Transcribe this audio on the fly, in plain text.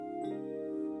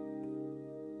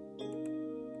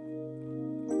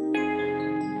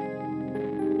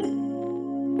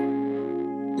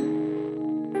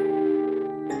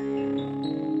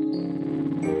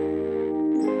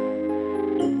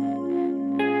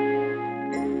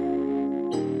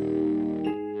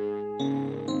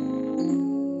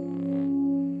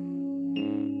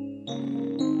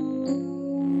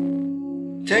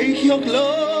Take your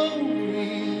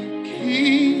glory,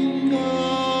 King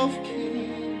of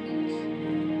Kings.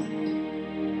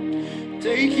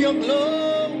 Take your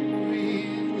glory,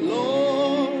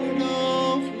 Lord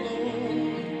of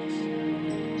Lords.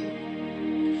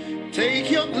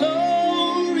 Take your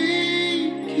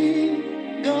glory,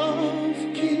 King of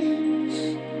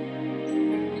Kings.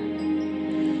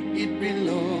 It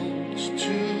belongs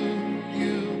to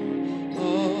you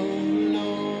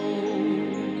alone.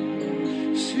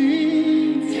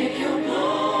 Sing. Take your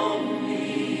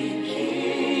glory,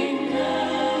 King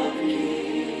of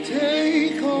Kings.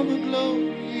 Take all the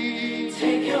glory.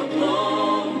 Take your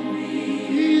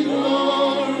glory,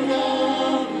 Lord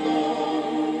of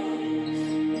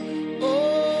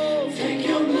Oh, take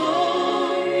your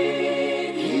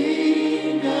glory,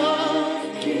 King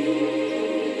of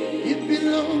Kings. it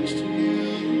belongs to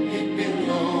you. It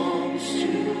belongs to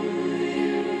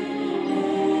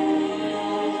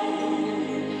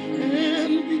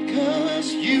And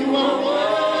because you are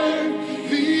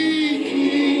worthy,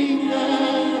 King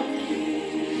of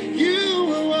Kings,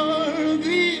 you are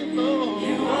worthy, Lord.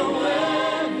 you are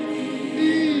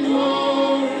worthy,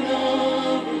 Lord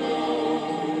of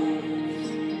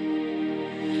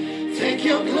Take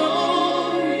your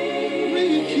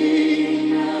glory,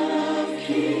 King of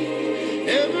Kings.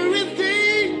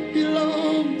 Everything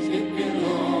belongs. it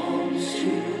belongs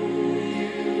to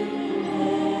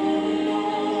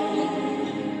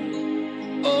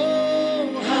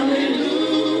Oh,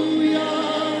 hallelujah,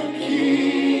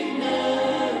 King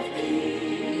of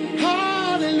Kings.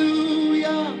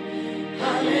 hallelujah,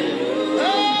 Hallelujah,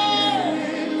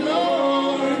 hey,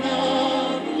 Lord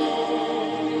of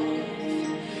Lords.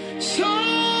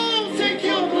 So take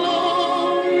your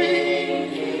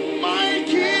glory, my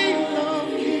King of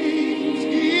Kings.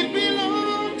 It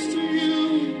belongs to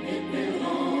you. it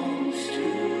belongs to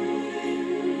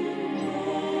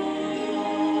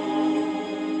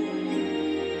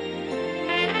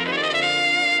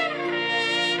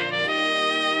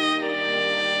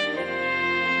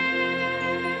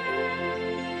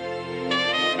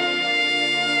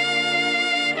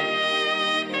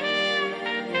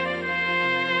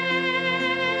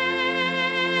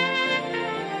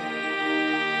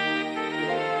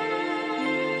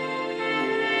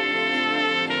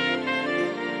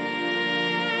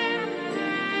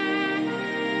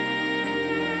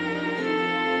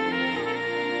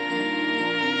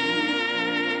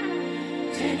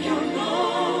Take your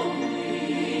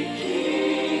glory,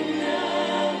 King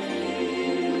of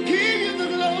Kings. Give you the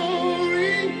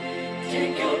glory.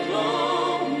 Take your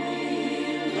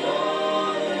glory,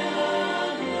 Lord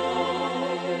of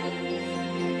Lords.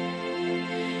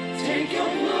 Take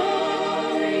your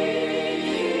glory,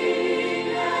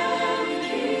 King of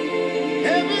Kings.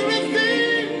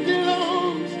 Everything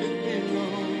belongs. It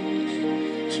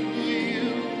belongs to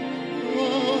you.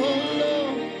 Oh,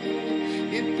 Lord.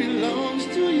 It belongs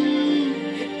to you.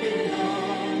 It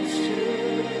belongs to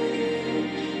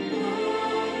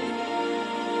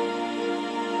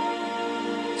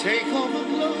Take all the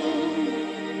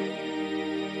glory.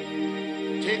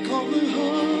 Take all the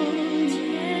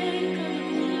heart.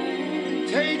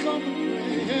 Take all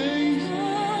the praise.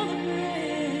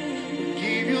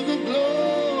 Give you the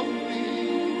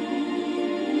glory.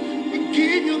 We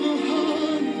give you the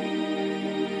heart.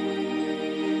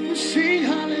 We sing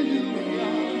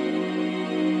hallelujah.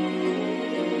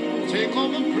 Take all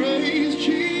the praise,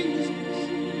 Jesus.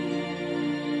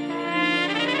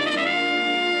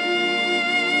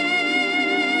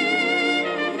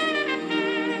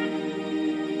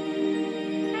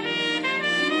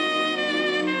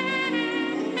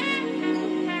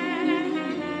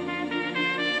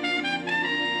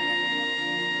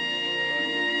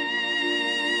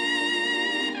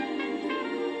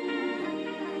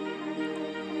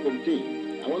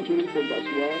 I want to read from verse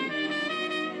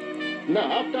 1.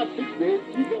 Now, after 6 days,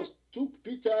 Jesus took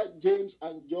Peter, James,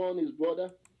 and John, his brother,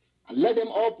 and led them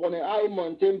up on a high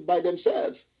mountain by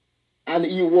themselves. And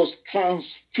he was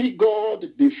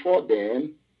transfigured before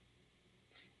them.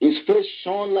 His face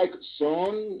shone like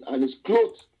sun, and his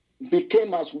clothes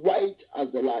became as white as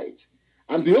the light.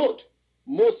 And behold,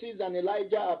 Moses and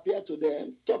Elijah appeared to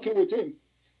them, talking with him.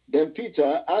 Then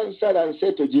Peter answered and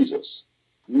said to Jesus,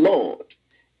 Lord,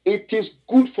 it is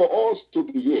good for us to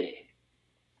be here.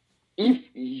 If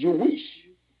you wish,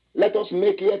 let us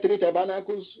make here 3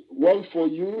 tabernacles, one for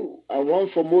you, and one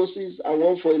for Moses, and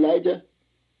one for Elijah.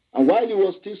 And while he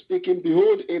was still speaking,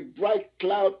 behold, a bright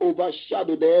cloud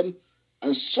overshadowed them,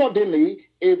 and suddenly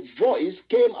a voice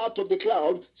came out of the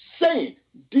cloud, saying,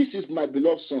 This is my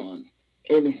beloved Son,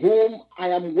 in whom I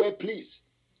am well pleased.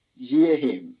 Hear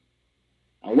him.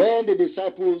 And when the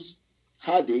disciples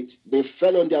heard it, they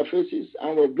fell on their faces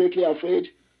and were greatly afraid.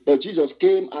 But Jesus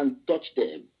came and touched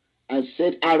them and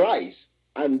said, "Arise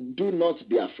and do not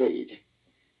be afraid."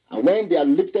 And when they had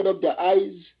lifted up their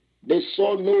eyes, they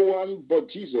saw no one but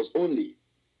Jesus only.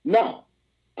 Now,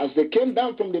 as they came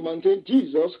down from the mountain,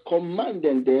 Jesus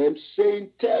commanded them,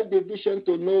 saying, "Tell the vision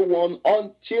to no one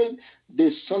until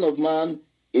the Son of Man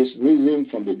is risen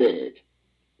from the dead."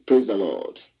 Praise the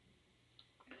Lord.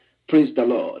 Praise the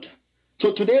Lord.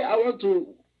 So today I want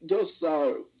to just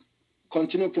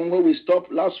continue from where we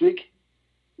stopped last week.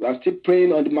 We are still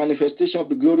praying on the manifestation of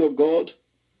the glory of God.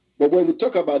 But when we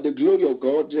talk about the glory of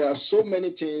God, there are so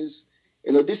many things.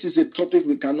 This is a topic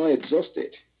we cannot exhaust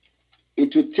it.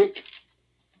 It will take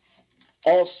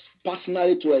us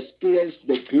personally to experience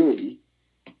the glory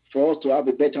for us to have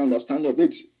a better understanding of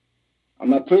it. And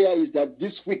my prayer is that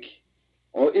this week,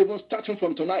 or even starting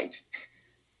from tonight,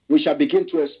 we shall begin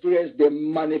to experience the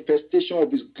manifestation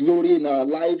of his glory in our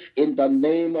life in the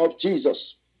name of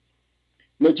Jesus.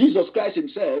 Now, Jesus Christ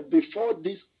himself, before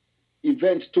this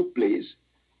event took place,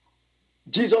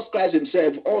 Jesus Christ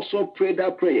himself also prayed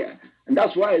that prayer. And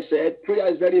that's why I said prayer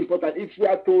is very important. If we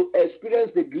are to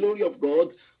experience the glory of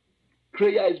God,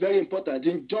 prayer is very important.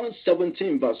 In John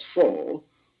 17 verse 4,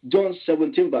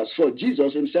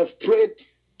 Jesus himself prayed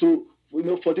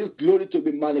for this glory to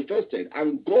be manifested,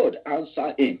 and God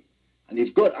answered him. And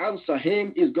if God answered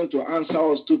him, he's going to answer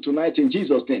us too tonight in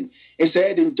Jesus' name. He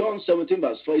said in John 17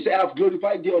 verse 4, he said, "I have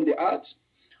glorified thee on the earth.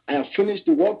 I have finished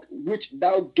the work which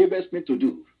thou gavest me to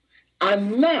do.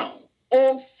 And now,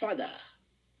 O Father,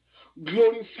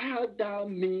 glorify thou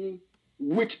me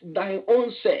with thine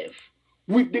own self,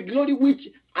 with the glory which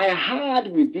I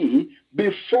had with thee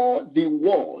before the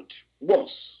world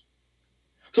was."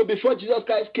 So before Jesus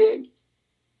Christ came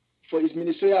for his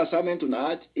ministerial assignment on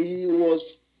earth, he was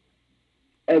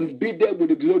embedded with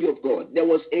the glory of God. There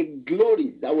was a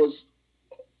glory that was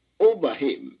over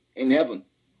him in heaven.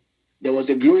 There was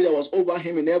a glory that was over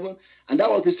him in heaven, and that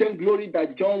was the same glory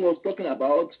that John was talking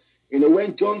about.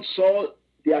 When John saw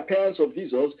the appearance of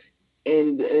Jesus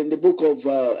in the book of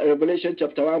Revelation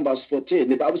chapter 1 verse 14,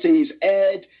 the Bible says his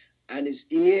head and his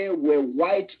ear were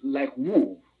white like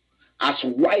wool, as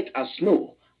white as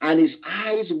snow, and his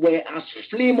eyes were as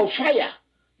flame of fire.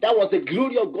 That was the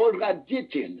glory of God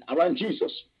radiating around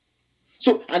Jesus.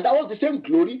 So, and that was the same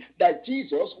glory that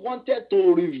Jesus wanted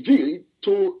to reveal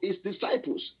to his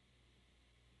disciples.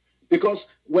 Because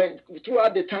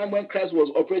throughout the time when Christ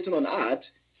was operating on earth,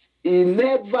 he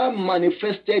never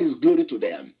manifested his glory to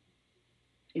them.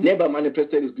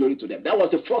 That was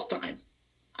the first time.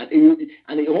 And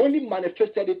he only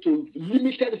manifested it to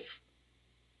limited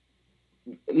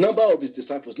number of his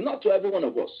disciples, not to every one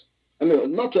of us.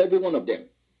 Not to every one of them.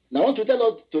 Now I want to tell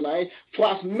us tonight, for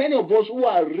as many of us who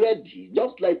are ready,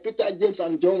 just like Peter, James,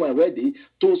 and John were ready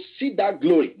to see that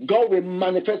glory, God will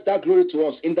manifest that glory to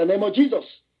us in the name of Jesus.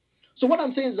 So what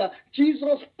I'm saying is that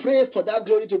Jesus prayed for that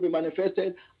glory to be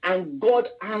manifested, and God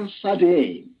answered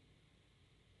him.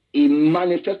 He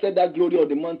manifested that glory on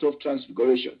the Mount of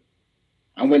Transfiguration.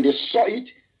 And when they saw it,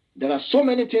 there are so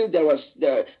many things that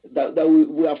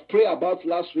we have prayed about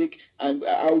last week, and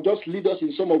I'll just lead us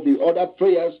in some of the other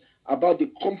prayers about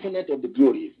the component of the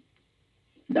glory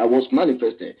that was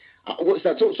manifested.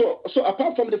 So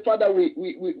apart from the fact that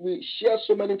we shared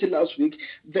so many things last week,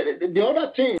 the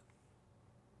other thing,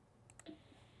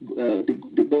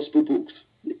 the gospel books,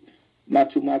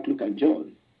 Matthew, Mark, Luke, and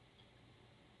John.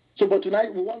 So, but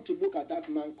tonight we want to look at that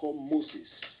man called Moses.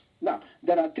 Now,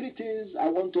 there are three things I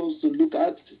want us to look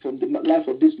at from the life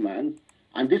of this man,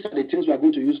 and these are the things we are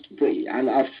going to use to pray. And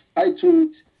I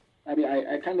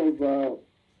kind of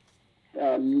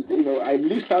I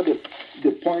list out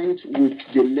the point with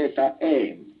the letter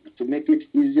M to make it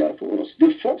easier for us.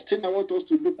 The first thing I want us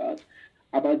to look at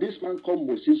about this man called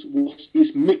Moses was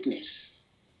his meekness.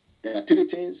 There are three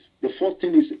things. The first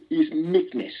thing is his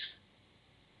meekness.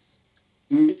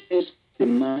 Meekness of the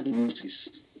man Moses.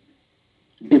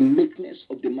 The meekness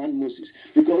of the man Moses.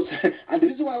 Because, and the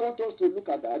reason why I want us to look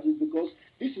at that is because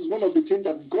this is one of the things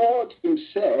that God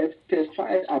himself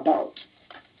testified about.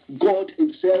 God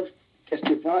himself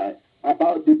testified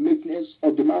about the meekness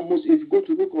of the man Moses. If you go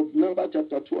to the book of Numbers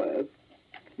chapter 12,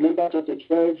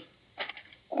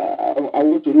 I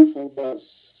want to read from verse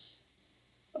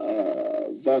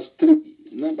 3.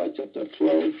 Numbers chapter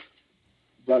 12,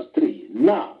 verse 3.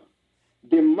 Now,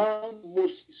 the man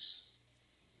Moses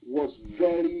was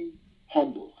very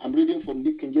humble. I'm reading from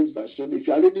the King James Version. If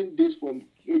you are reading this from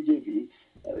KJV,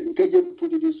 KJV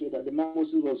put it this way, that the man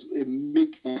Moses was a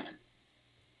meek man.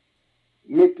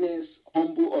 Meekness,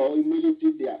 humble, or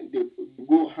humility, they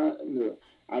go hand,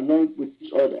 along with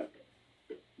each other.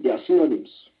 They are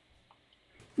synonyms.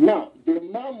 Now, the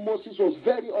man Moses was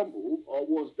very humble, or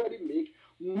was very meek,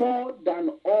 more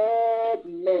than all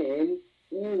men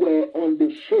who were on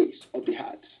the face of the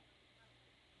earth.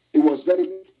 He was very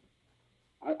meek.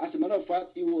 As a matter of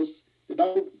fact, the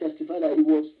Bible testified that he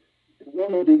was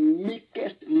one of the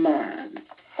meekest man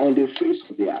on the face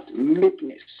of the earth.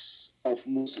 Meekness of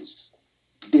Moses.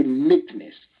 The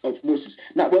meekness of Moses.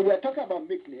 Now, when we are talking about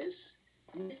meekness,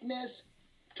 to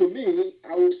me,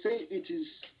 I would say it is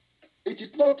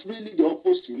not really the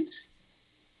opposite,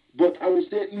 but I would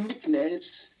say meekness,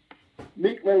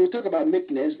 when we talk about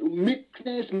meekness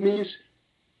means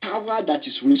power that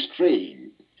is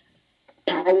restrained.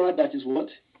 Power that is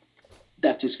what?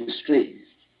 That is restrained.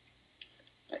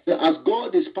 As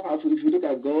God is powerful, if you look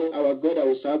at God, our God,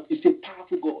 our serve, is a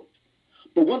powerful God.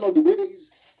 But one of the ways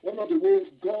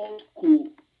God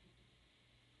could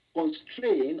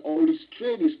constrain or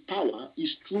restrain his power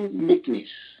is through meekness.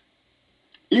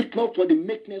 If not for the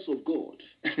meekness of God,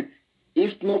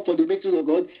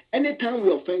 anytime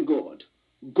we offend God,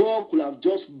 God could have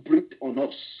just breathed on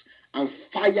us and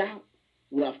fire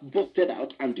would have busted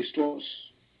out and destroyed us.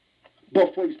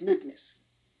 But for his meekness.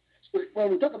 So when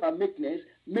we talk about meekness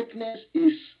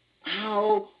is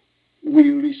how we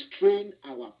restrain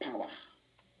our power.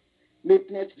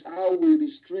 Meekness is how we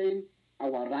restrain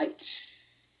our right.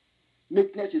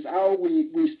 Meekness is how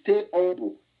we stay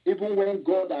humble, even when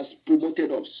God has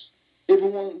promoted us,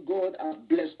 even when God has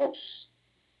blessed us.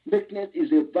 Meekness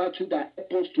is a virtue that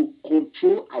helps us to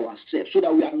control ourselves so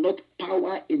that we are not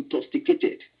power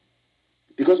intoxicated.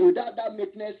 Because without that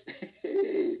meekness,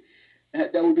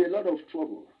 there will be a lot of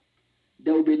trouble.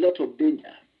 There will be a lot of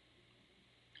danger.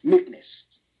 Meekness.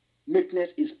 Meekness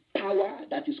is power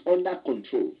that is under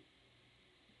control.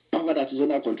 Power that is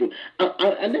under control.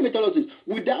 And let me tell you this.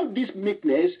 Without this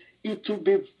meekness, it will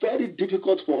be very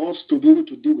difficult for us to be able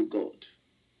to deal with God.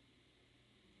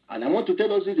 And I want to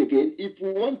tell us this again. If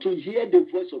we want to hear the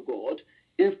voice of God,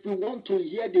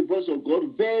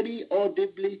 very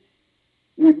audibly,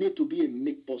 we need to be a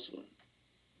meek person.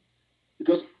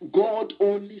 Because God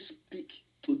only speaks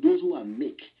to those who are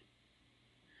meek.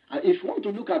 And if you want to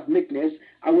look at meekness,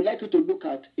 I would like you to look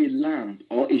at a lamb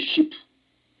or a sheep.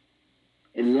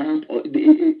 A lamb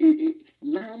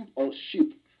or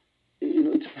sheep.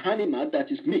 It's an animal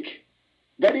that is meek,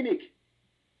 very meek.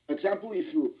 For example,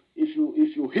 if you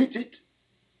hit it,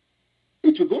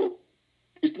 it will go.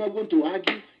 It's not going to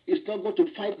argue. It's not going to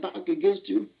fight back against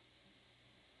you.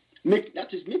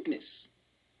 That is meekness.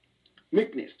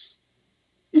 Meekness.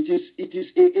 It is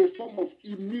a form of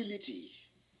humility.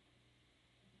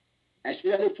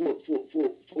 Especially for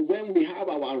when we have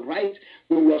our right,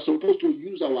 when we are supposed to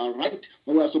use our right,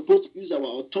 when we are supposed to use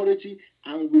our authority,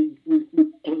 and we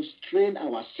constrain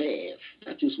ourselves.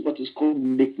 That is what is called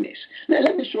meekness. Now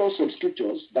let me show us some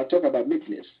scriptures that talk about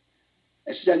meekness,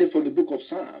 especially from the book of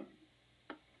Psalm.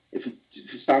 If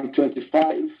Psalm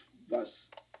 25, verse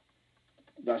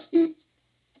 8.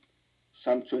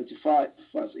 Psalm 25,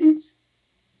 verse 8.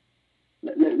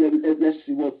 Let's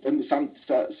see what Psalm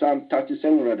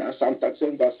 37 rather, Psalm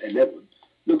 37 verse 11.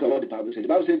 Look at what the Bible says. The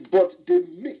Bible says, but the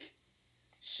meek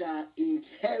shall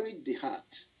inherit the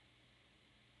earth,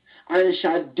 and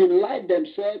shall delight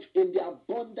themselves in the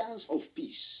abundance of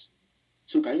peace.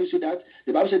 So can you see that?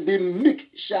 The Bible says, the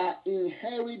meek shall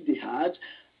inherit the earth,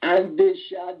 and they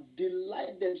shall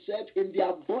delight themselves in the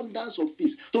abundance of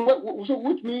peace. So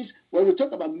which means when we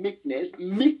talk about meekness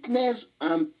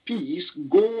and peace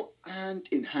go hand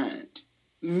in hand.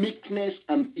 Meekness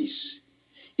and peace.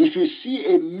 If you see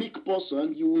a meek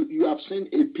person, you have seen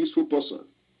a peaceful person.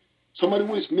 Somebody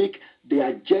who is meek, they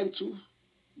are gentle,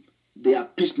 they are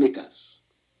peacemakers.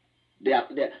 They are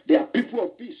people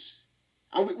of peace.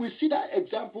 And we see that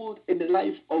example in the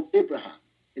life of Abraham.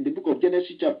 In the book of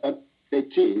Genesis chapter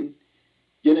 13,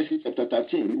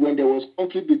 when there was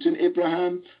conflict between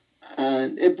Abraham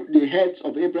and the heads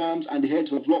of Abraham and the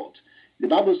heads of Lot. The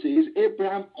Bible says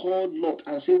Abraham called Lot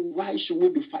and said, why should we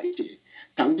be fighting?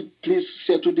 Can we please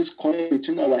settle this quarrel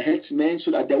between our headsmen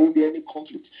so that there won't be any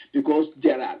conflict? Because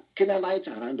there are Canaanites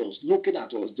around us looking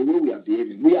at us the way we are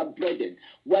behaving. We are brethren.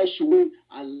 Why should we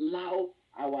allow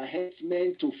our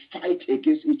headsmen to fight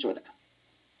against each other?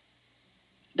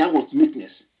 That was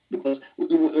meekness. Because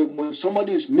when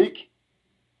somebody is meek,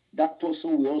 that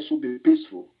person will also be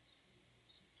peaceful.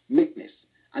 Meekness.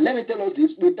 And let me tell us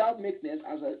this, without meekness,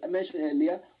 as I mentioned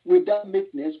earlier, without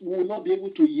meekness, we will not be able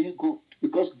to hear God.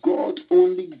 Because God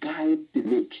only guides the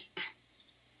meek.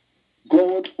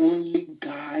 God only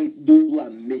guides those who are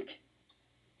meek.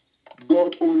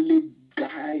 God only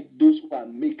guides those who are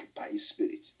meek by His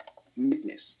Spirit.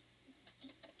 Meekness.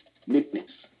 Meekness.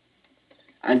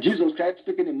 And Jesus Christ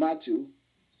speaking in Matthew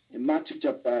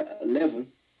chapter 11,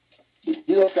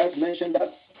 Jesus Christ mentioned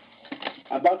that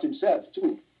about himself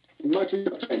too. In Matthew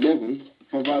chapter 11,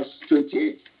 from verse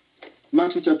 28.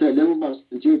 Matthew chapter 11, verse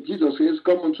 28, Jesus says,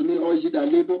 "Come unto me, all ye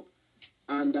that labor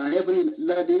and are heavy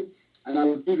laden, and I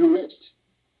will give you rest."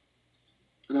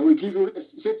 And I will give you rest.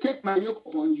 He said, "Take my yoke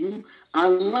upon you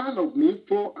and learn of me,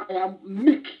 for I am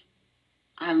meek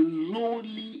and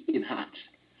lowly in heart."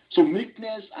 So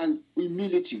meekness and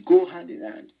humility go hand in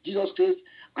hand. Jesus says,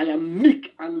 "I am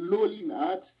meek and lowly in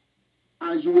heart,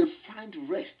 and you will find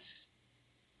rest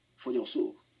for your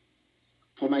soul.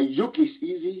 For my yoke is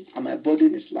easy and my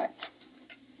burden is light."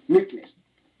 Meekness.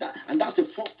 And that's the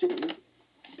first thing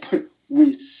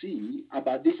we see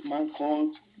about this man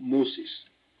called Moses.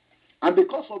 And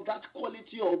because of that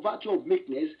quality or virtue of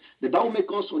meekness, the Bible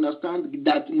makes us understand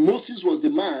that Moses was the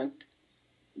man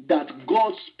that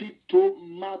God speak to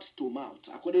mouth,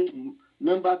 according to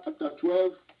Numbers chapter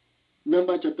 12,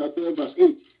 verse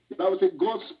 8. The Bible says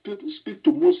God speak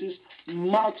to Moses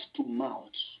mouth to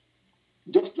mouth,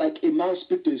 just like a man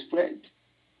speak to his friend.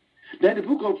 Then the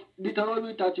book of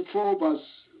Deuteronomy 34, verse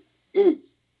 8,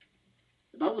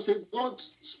 the Bible says God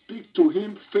speak to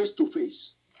him face to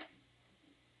face.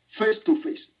 Face to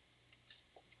face.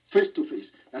 Face to face.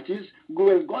 That is,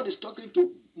 when God is talking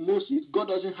to Moses, God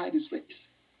doesn't hide his face.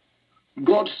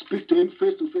 God speaks to him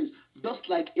face to face, just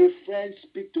like a friend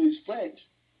speaks to his friend,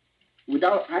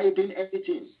 without hiding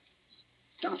anything.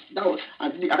 And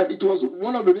it was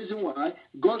one of the reasons why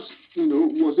God,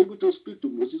 was able to speak to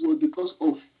Moses, was because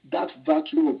of that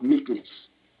virtue of meekness.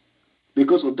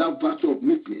 Because of that virtue of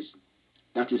meekness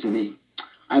that is in him.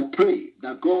 I pray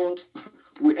that God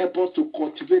will help us to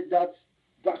cultivate that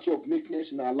virtue of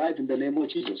meekness in our life in the name of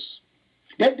Jesus.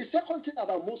 Then the second thing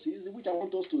about Moses, which I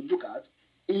want us to look at,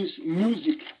 is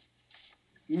music.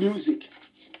 Music.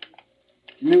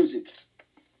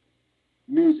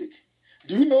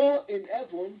 Do you know in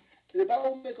heaven, the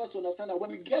Bible makes us understand that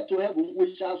when we get to heaven,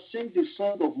 we shall sing the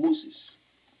song of Moses.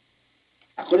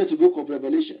 According to the book of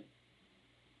Revelation.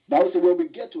 The Bible says when we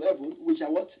get to heaven, we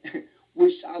shall what?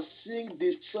 We shall sing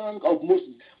the song of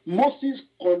Moses. Moses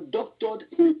conducted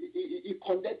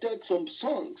some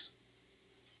songs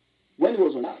when he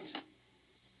was on earth.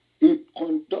 He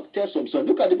conducted some songs.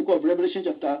 Look at the book of Revelation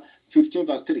chapter 15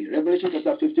 verse 3. Revelation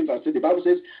chapter 15 verse 3. The Bible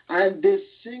says, "And they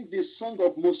sing the song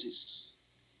of Moses,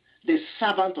 the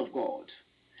servant of God,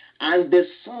 and the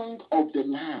song of the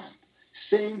Lamb,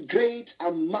 saying, Great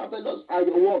and marvelous are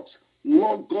your works,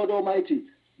 Lord God Almighty.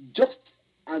 Just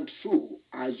and true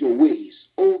are your ways,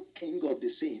 O King of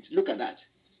the saints." Look at that.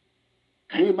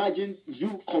 Can you imagine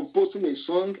you composing a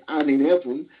song and in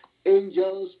heaven,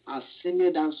 angels are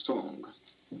singing that song?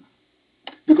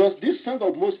 Because this song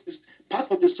of Moses,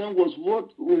 part of the song was what,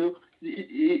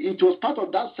 it was part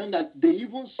of that song that they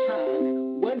even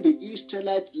sang when the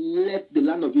Israelites left the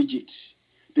land of Egypt.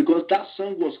 Because that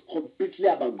song was completely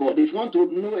about God. If you want to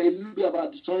know a little bit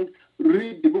about the song,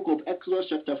 read the book of Exodus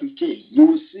chapter 15. You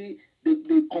will see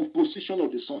the composition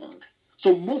of the song.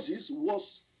 So Moses was,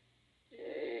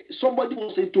 somebody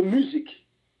was into music.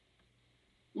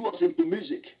 He was into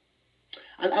music.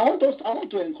 And I want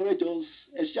to encourage us,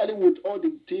 especially with all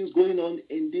the things going on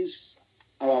in this,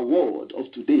 our world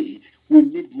of today, we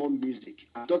need more music.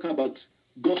 I'm talking about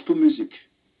gospel music.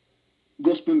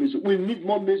 Gospel music. We need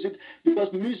more music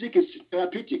because music is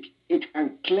therapeutic. It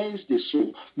can cleanse the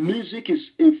soul. Music is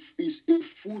a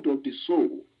food of the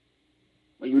soul.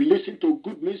 When you listen to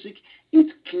good music,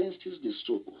 it cleanses the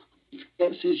soul. It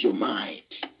cleanses your mind.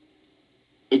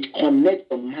 It connects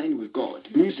your mind with God.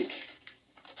 Music.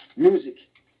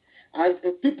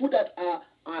 And people that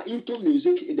are into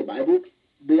music in the Bible,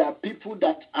 they are people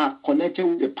that are connected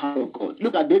with the power of God.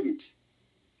 Look at David,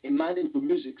 a man into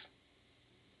music.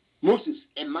 Moses,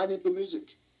 a man into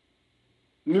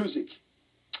music.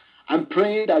 I'm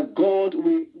praying that God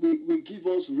will give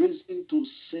us reason to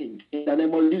sing in the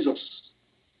name of Jesus.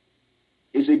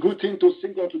 It's a good thing to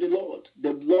sing unto the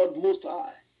Lord Most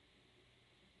High.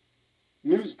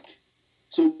 Music.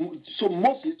 So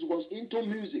Moses was into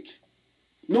music.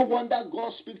 No wonder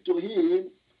God speaks to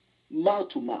him mouth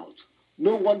to mouth.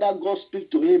 No wonder God speaks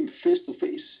to him face to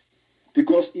face,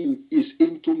 because he is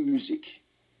into music.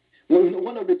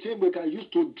 One of the things we can use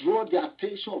to draw the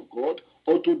attention of God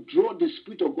or to draw the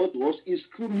Spirit of God to us is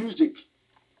through music.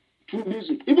 Through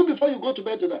music. Even before you go to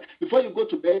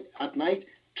bed at night,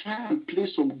 try and play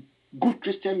some good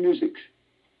Christian music.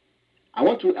 I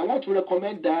want to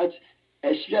recommend that,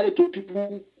 especially to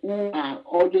people who are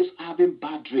always having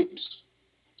bad dreams.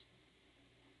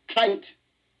 Try it.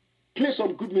 Play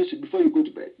some good music before you go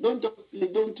to bed. Don't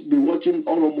be watching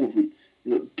horror movie.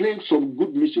 playing some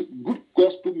good music, good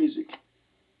gospel music.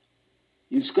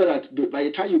 You discover that by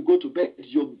the time you go to bed,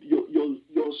 you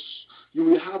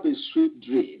will have a sweet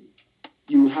dream.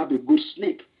 You will have a good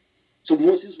sleep. So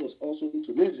Moses was also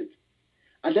into music.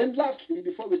 And then lastly,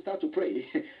 before we start to pray,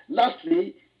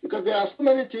 because there are so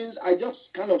many things, I just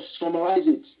kind of summarize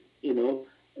it,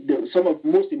 some of the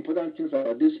most important things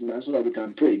about this man so that we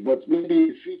can pray. But maybe in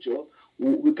the future,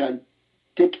 we can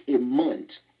take a month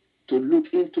to look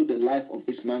into the life of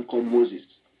this man called Moses.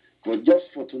 But just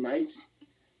for tonight,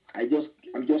 I'm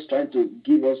just trying to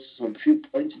give us some few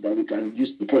points that we can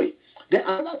use to pray. The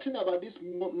other thing about this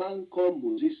man called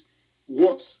Moses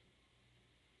was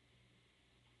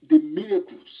the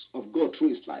miracles of God through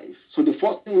his life. So the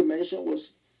first thing we mentioned was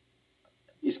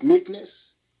his meekness.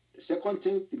 The second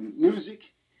thing, the music.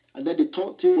 And then the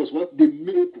third thing was what? The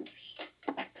miracles.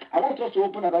 I want us to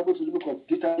open our Bible to the book of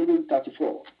Deuteronomy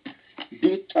 34.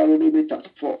 Deuteronomy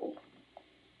 34.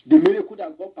 The miracle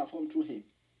that God performed through him.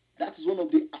 That is one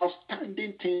of the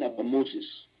outstanding things about Moses.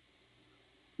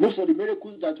 Most of the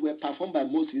miracles that were performed by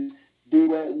Moses, they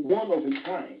were one of his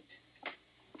kind,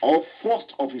 or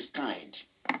first of his kind.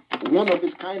 One of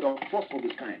his kind or first of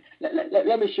his kind.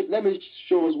 Let me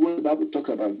show us what the Bible talks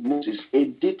about Moses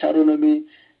in Deuteronomy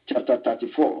chapter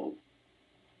 34.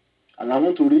 And I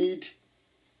want to read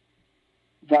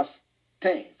verse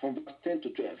 10, from verse 10 to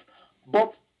 12.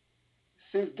 But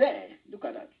since then, look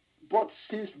at that. But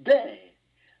since then,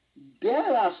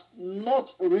 there has not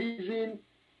risen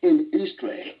in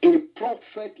Israel a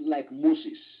prophet like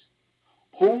Moses,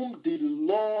 whom the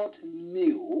Lord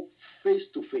knew face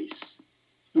to face.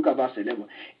 Look at verse 11.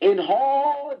 In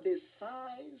all the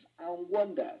signs and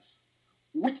wonders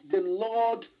which the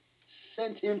Lord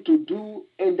sent him to do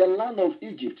in the land of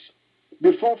Egypt,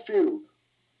 before Pharaoh,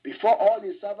 before all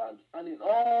his servants, and in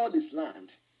all his land,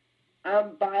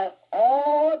 and by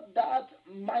all that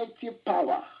mighty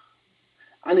power,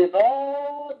 and in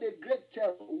all the great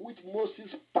terror which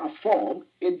Moses performed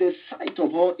in the sight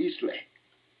of all Israel.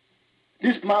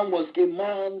 This man was a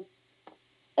man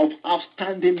of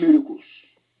outstanding miracles.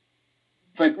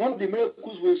 In fact, one of the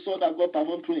miracles we saw that God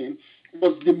performed through him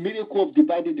was the miracle of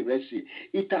dividing the Red Sea.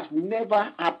 It has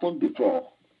never happened before.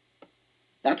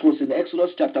 That was in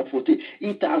Exodus chapter 14.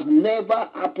 It has never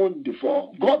happened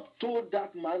before. God told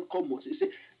that man called Moses, he said,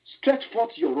 stretch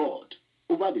forth your rod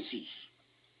over the sea,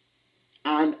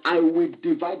 and I will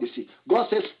divide the sea. God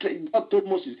told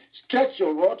Moses, stretch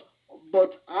your rod,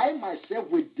 but I myself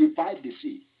will divide the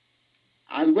sea.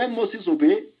 And when Moses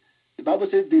obeyed, the Bible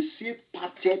says the sea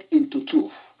parted into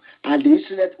two, and the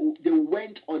Israelites, they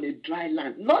went on a dry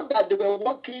land. Not that they were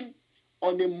walking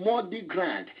on a muddy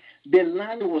ground. The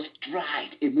land was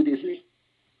dried immediately.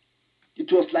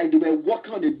 It was like they were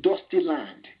walking on a dusty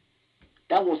land.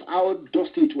 That was how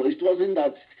dusty it was. It wasn't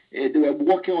that they were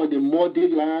walking on the muddy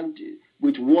land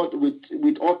with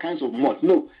all kinds of mud.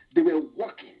 No, they were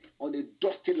walking on a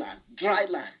dusty land, dry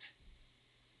land.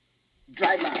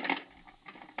 Dry land.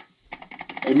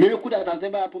 A miracle that has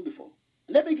never happened before.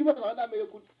 Let me give us another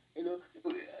miracle.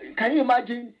 Can you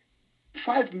imagine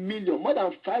 5 million, more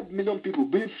than 5 million people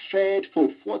being fed for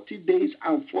 40 days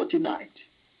and 40 nights?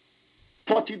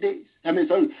 40 days.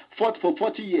 For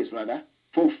 40 years, rather.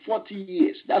 For 40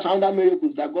 years. That's another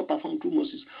miracle that God performed through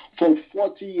Moses. For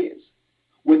 40 years.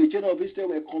 When the children of Israel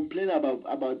were complaining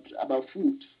about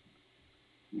food,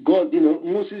 God,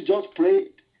 Moses just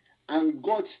prayed, and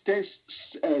God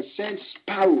sent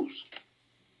sparrows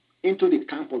into the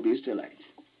camp of the Israelites.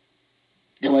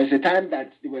 There was a time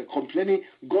that they were complaining.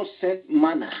 God sent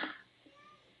manna,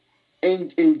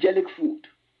 angelic food.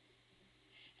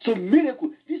 So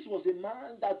miracle. This was a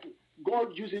man that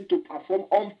God used him to perform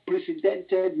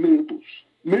unprecedented miracles.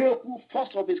 Miracle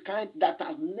first of its kind that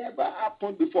has never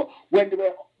happened before. When they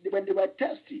were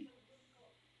thirsty,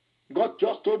 God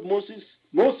just told Moses,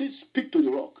 speak to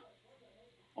the rock,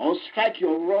 or strike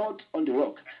your rod on the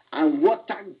rock, and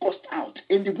water gushed out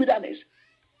in the wilderness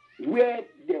where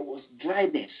there was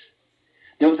dryness.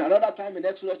 There was another time in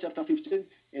Exodus chapter 15,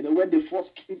 when the first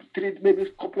came, maybe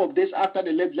a couple of days after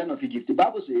they left the land of Egypt. The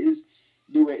Bible says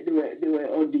they were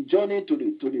on the journey to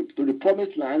the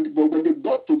promised land, but when they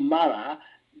got to Marah,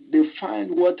 they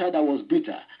found water that was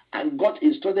bitter, and God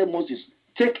instructed Moses,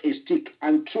 take a stick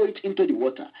and throw it into the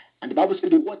water. And the Bible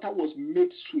says the water was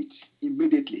made sweet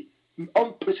immediately.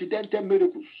 Unprecedented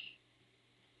miracles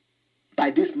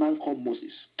by this man called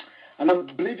Moses. And I'm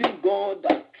believing God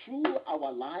that through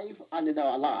our life and in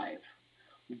our life,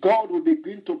 God will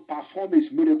begin to perform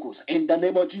his miracles in the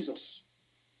name of Jesus.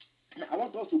 I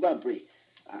want us to go and pray.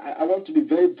 I want to be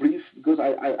very brief because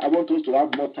I want us to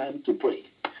have more time to pray.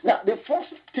 Now, the first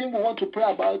thing we want to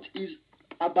pray about is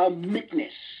about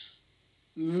meekness.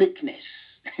 Meekness.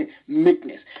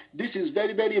 Meekness. This is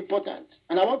very, very important.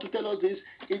 And I want to tell us this.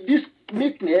 This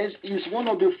meekness is one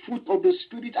of the fruit of the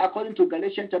Spirit according to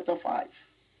Galatians chapter 5.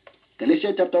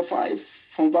 Galatians chapter 5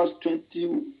 from verse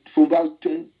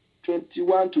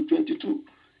 21 to 22.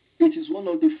 It is one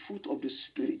of the fruit of the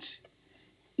Spirit.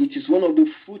 It is one of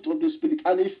the fruit of the Spirit.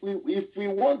 And if we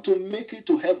want to make it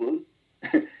to heaven,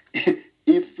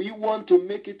 if we want to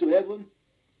make it to heaven,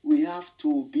 we have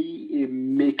to be a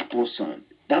meek person.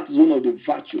 That is one of the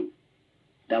virtues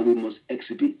that we must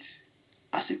exhibit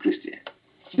as a Christian.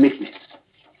 Meekness.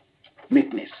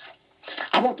 Meekness.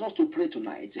 I want us to pray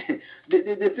tonight.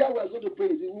 The prayer we are going to pray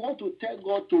is we want to tell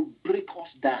God to break us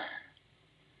down.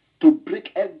 To break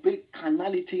every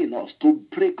carnality in us, to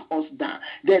break us down.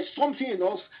 There's something in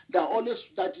us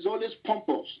that is always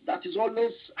pompous, that is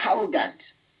always arrogant,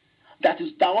 that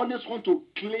always want to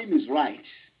claim his right.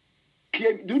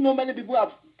 Do you know many people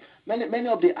have many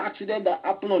of the accidents that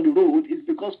happen on the road is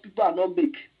because people are not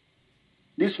meek.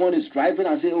 This one is driving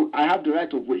and say, "Oh, I have the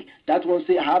right of way." That one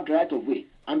say, "I have the right of way,"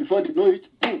 and before they know it,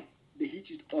 boom, they hit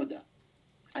each other,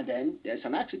 and then there's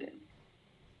an accident.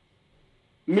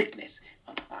 Meekness.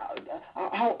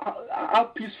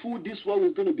 How peaceful this world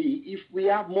is going to be if we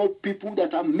have more people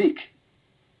that are meek.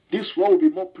 This world will be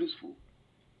more peaceful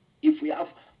if we have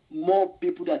more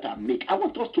people that are meek. I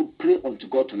want us to pray unto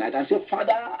God tonight and say,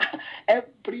 Father,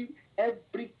 every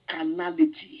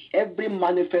carnality, every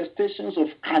manifestations of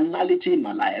carnality in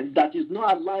my life that is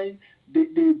not allowing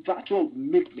the virtue of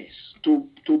meekness to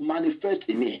manifest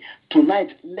in me,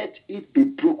 tonight, let it be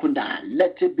broken down.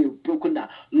 Let it be broken down.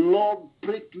 Lord,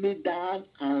 break me down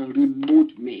and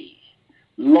remove me.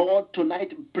 Lord,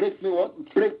 tonight, break me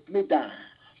what? Break me down.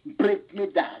 Break me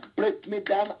down. Break me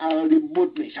down and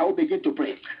remove me. Shall we begin to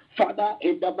pray? Father,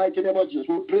 in the mighty name of Jesus,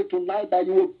 we pray tonight that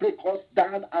you will break us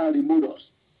down and remove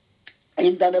us.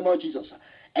 In the name of Jesus,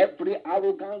 every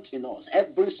arrogance in us,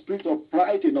 every spirit of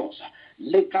pride in us,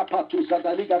 Lord,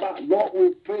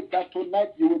 we pray that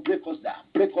tonight you will break us down,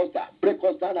 break us down, break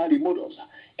us down and remove us.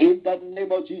 In the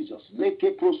name of Jesus, Lord,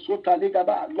 break us down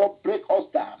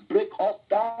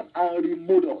and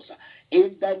remove us.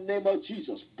 In the name of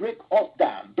Jesus, break us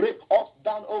down,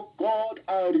 oh God,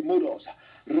 and remove us.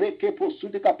 Lord,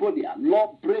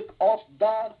 break us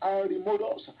down and remove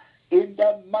us. In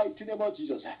the mighty name of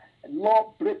Jesus,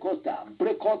 Lord, break us down,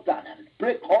 break us down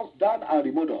and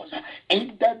remove us.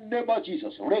 In the name of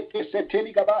Jesus, break us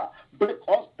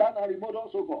down and remove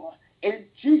us, oh God. In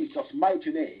Jesus'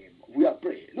 mighty name, we are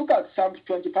praying. Look at Psalm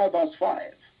 25 verse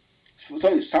 5.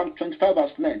 Psalm 25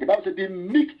 verse 9. The Bible says, the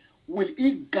meek will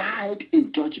he guide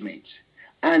in judgment,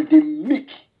 and the meek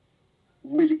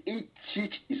will he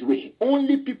teach his way.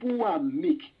 Only people who are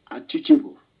meek are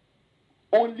teachable.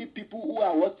 Only people who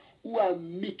are what? Who are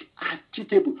meek are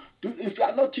teachable. If you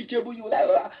are not teachable, you will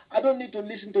like, I don't need to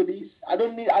listen to this. I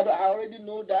already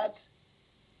know that.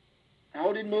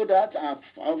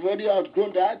 I've already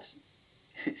outgrown that.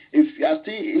 If you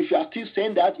are still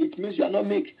saying that, it means you are not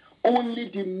meek. Only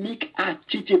the meek are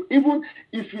teachable. Even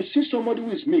if you see somebody who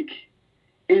is meek,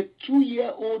 a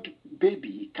 2-year-old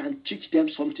baby can teach them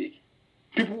something.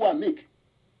 People who are meek.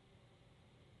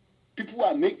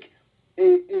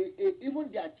 Even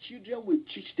their children will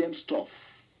teach them stuff.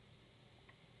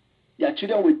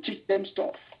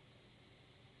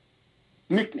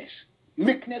 Meekness.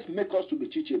 Meekness makes us to be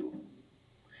teachable.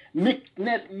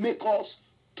 Meekness makes us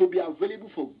to be available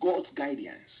for God's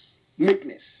guidance.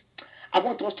 Meekness. I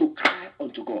want us to cry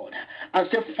unto God and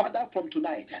say, Father, from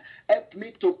tonight, help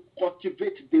me to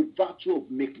cultivate the virtue of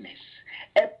meekness.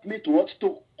 Help me to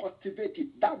cultivate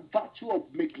it, that virtue of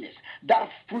meekness, that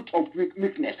fruit of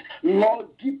meekness. Lord,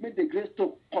 give me the grace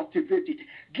to cultivate it.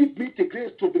 Give me the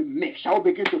grace to be meek. Shall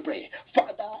we begin to pray?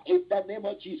 Father, in the name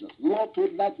of Jesus, Lord,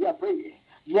 tonight we are praying.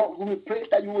 Lord, we pray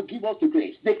that you will give us the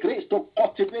grace to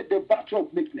cultivate the virtue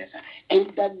of meekness.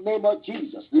 In the name of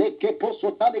Jesus, Lord, give us the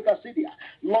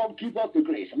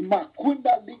grace.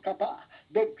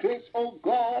 The grace, oh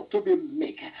God, to be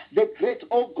meek. The grace,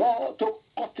 oh God, to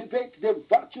cultivate the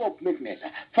virtue of meekness.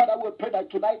 Father, we pray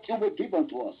that tonight you will give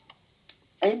unto us.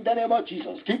 In the name of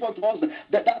Jesus, give unto us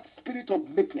that spirit of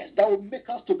meekness that will make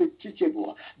us to be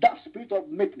teachable, that spirit of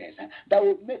meekness that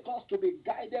will make us to be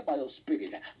guided by your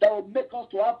spirit, that will make us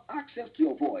to have access to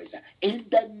your voice. In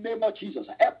the name of Jesus,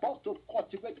 help us to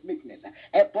cultivate meekness,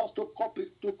 help us to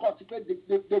cultivate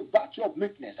the virtue of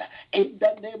meekness. In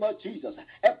the name of Jesus,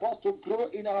 help us to grow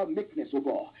in our meekness, O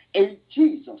God. In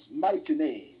Jesus' mighty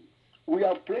name, we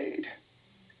have prayed.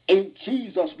 In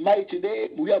Jesus' mighty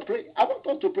name, we have prayed. I want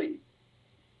us to pray.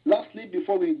 Lastly,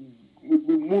 before we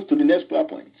move to the next prayer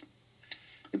point,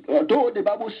 although the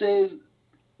Bible says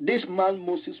This man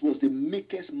Moses was the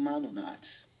meekest man on earth.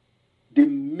 The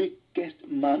meekest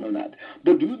man on earth.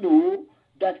 But do you know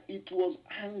that it was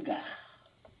anger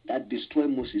that destroyed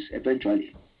Moses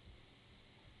eventually?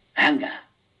 Anger.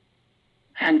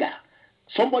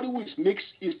 Somebody who is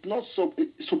mixed is not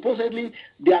supposedly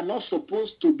they are not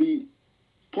supposed to be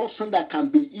person that can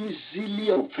be easily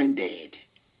offended.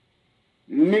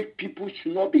 Meek people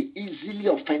should not be easily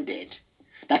offended.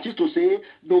 That is to say,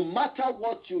 no matter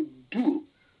what you do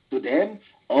to them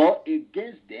or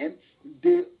against them,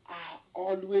 they are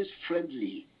always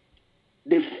friendly.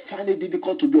 They find it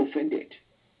difficult to be offended.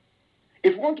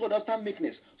 If you want to understand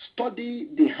meekness, study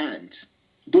the hands,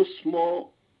 those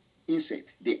small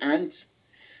insects, the ants.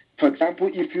 For example,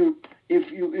 if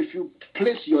you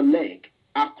place your leg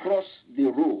across the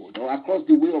road or across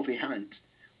the way of a ant,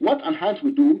 what an ant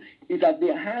will do is that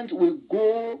the ant will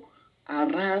go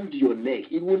around your leg.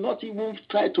 It will not even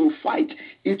try to fight.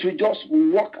 It will just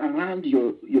walk around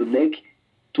your leg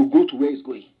to go to where it's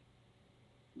going.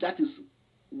 That is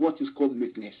what is called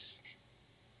meekness.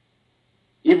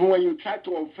 Even when you try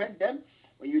to offend them,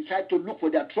 when you try to look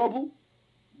for their trouble,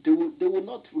 they will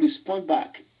not respond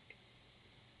back.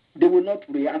 They will not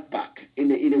react back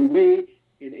in a way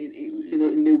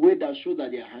that shows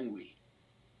that they are hungry.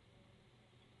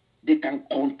 They can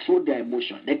control their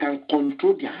emotion. They can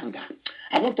control their anger.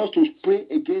 I want us to pray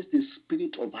against the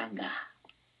spirit of anger.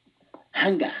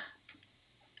 Anger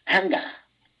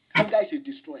is a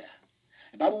destroyer.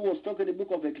 The Bible was talking in the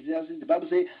book of Ecclesiastes. The Bible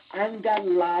says, anger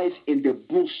lies in the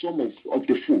bosom of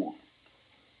the fool.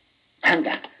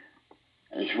 Anger.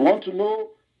 And if you want to know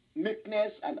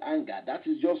meekness and anger, that's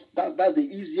the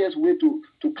easiest way to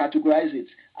categorize it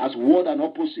as word and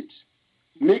opposite.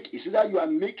 Meek is either you are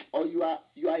meek or you are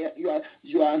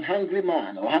an angry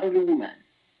man or angry woman.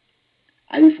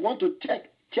 And if you want to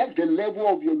check the level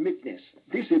of your meekness,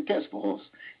 this is a test for us.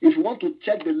 If you want to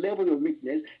check the level of your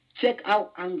meekness, check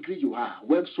how angry you are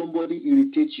when somebody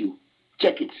irritates you.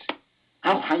 Check it.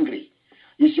 How angry.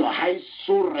 Is your eyes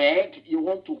so red you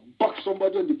want to buck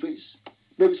somebody on the face?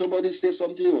 Maybe somebody said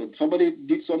something or somebody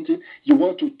did something, you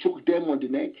want to choke them on the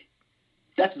neck.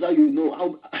 That's how you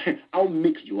know how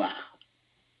meek you are.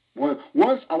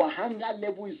 Once our anger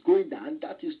level is going down,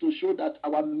 that is to show that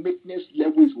our meekness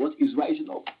level is what is rising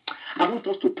up. I want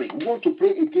us to pray. We want to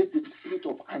pray against the spirit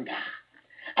of anger.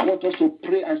 I want us to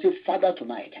pray and say, Father,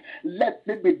 tonight, let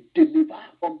me be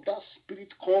delivered from that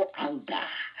spirit called anger.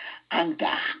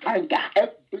 Anger.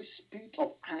 Every spirit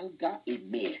of anger in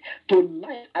me.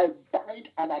 Tonight, I bind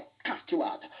and I cast you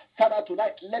out. Father,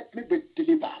 tonight, let me be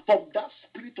delivered from that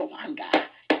spirit of anger.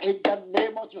 In the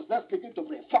name of Jesus, let's begin to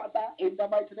pray. Father, in the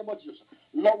mighty name of Jesus,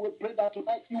 Lord, we pray that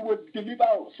tonight you will deliver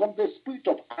us from the spirit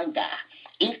of anger.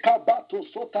 Ikabato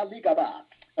sota ligaba.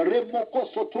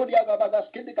 Remoko sotoria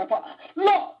gabagaskindikapa.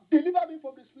 Lord, deliver me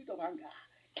from the spirit of anger.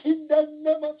 In the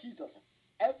name of Jesus,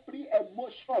 every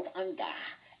emotion of anger,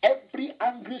 every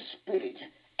angry spirit,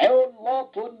 oh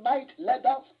Lord, tonight let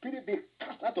that spirit be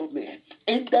cast out of me.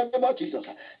 In the name of Jesus,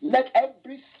 let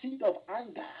every seed of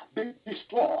anger be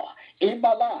destroyed in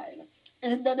my life.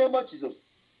 In the name of Jesus,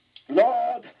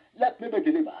 Lord, let me be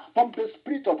delivered from the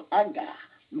spirit of anger.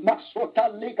 Masota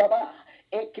ligaba,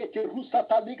 ekete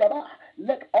rusata ligaba.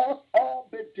 Let us all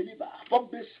be delivered from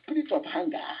the spirit of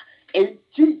anger. In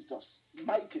Jesus'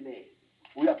 mighty name,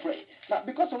 we are praying. Now,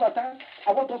 because of our time,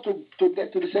 I want us to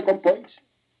get to the second point,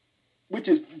 which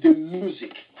is the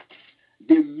music.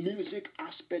 The music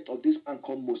aspect of this man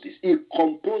called Moses. He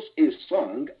composed a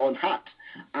song on harp,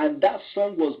 and that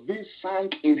song was being sung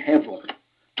in heaven.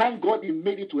 Thank God he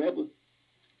made it to heaven.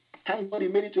 Thank God he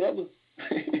made it to heaven.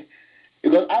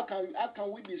 Because how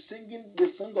can we be singing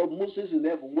the song of Moses in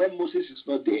heaven when Moses is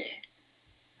not there?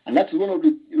 And that's one of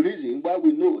the reasons why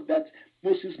we know that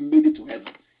Moses made it to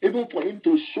heaven. Even for him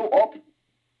to show up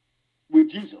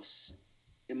with Jesus.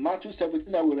 In Matthew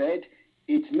 17 that we read,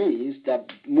 it means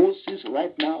that Moses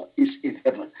right now is in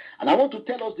heaven. And I want to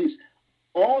tell us this.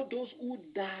 All those who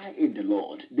die in the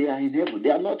Lord, they are in heaven. They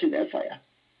are not in hellfire.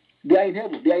 They are in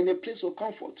heaven. They are in a place of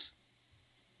comfort.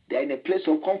 They are in a place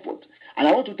of comfort. And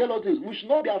I want to tell us this. We should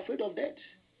not be afraid of death.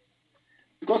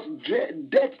 Because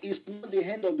death is not the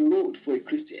end of the road for a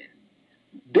Christian.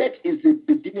 Death is the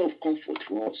beginning of comfort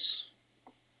for us.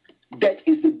 Death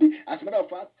is as a matter of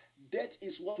fact, death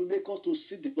is what will make us to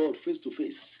see the Lord face to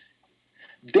face.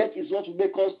 Death is what will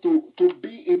make us to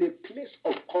be in a place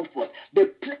of comfort.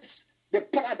 The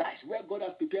paradise where God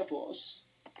has prepared for us.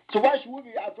 So why should we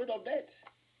be afraid of death?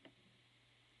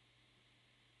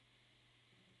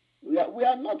 We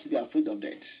are not to be afraid of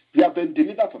death. We have been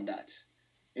delivered from that.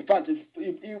 In fact,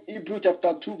 Hebrew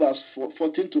chapter 2, verse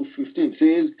 14 to 15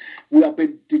 says, we have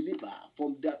been delivered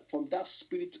from that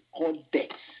spirit called death,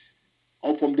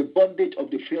 or from the bondage of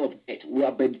the fear of death. We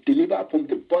have been delivered from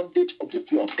the bondage of the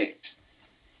fear of death.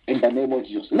 In the name of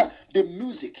Jesus. Now, the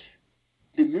music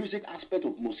aspect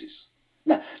of Moses.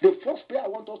 Now, the first prayer I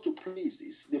want us to pray is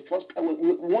this. The first prayer,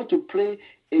 we want to pray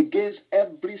against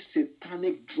every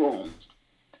satanic drum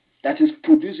that is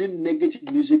producing negative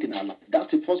music in our life. That's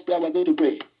the first prayer we're going to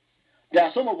pray. There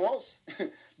are some of us,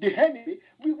 the enemy,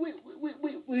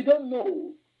 we don't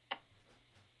know.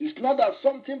 It's not that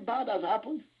something bad has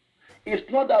happened. It's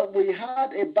not that we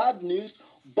had a bad news,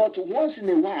 but once in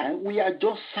a while, we are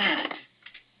just sad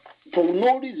for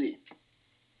no reason.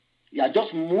 You are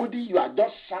just moody, you are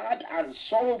just sad and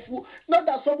sorrowful. Not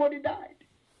that somebody died,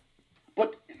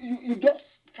 but you just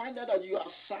find out that you are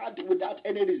sad without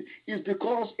any reason. It's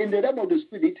because in the realm of the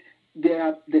spirit, they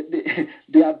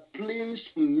are playing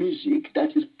some music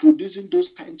that is producing those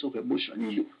kinds of emotion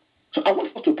in you. So I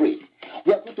want us to pray.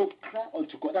 We are going to cry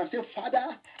unto God and say, Father,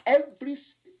 every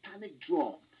satanic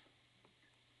drum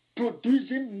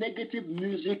producing negative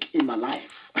music in my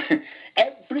life,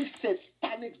 every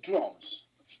satanic drums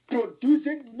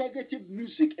producing negative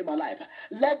music in my life,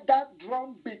 let that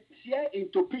drum be tear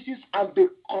into pieces and be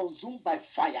consumed by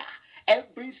fire.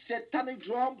 Every satanic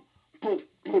drum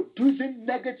producing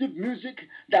negative music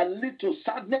that lead to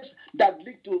sadness, that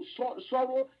lead to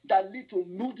sorrow, that lead to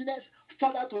moodiness,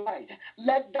 Father, tonight,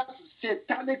 let that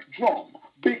satanic drum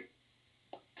be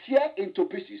tear into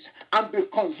pieces and be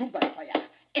consumed by fire.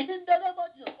 In the name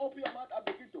of Jesus, open your mouth and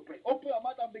begin to pray. Open your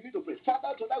mouth and begin to pray.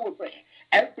 Father, tonight we pray.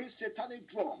 Every satanic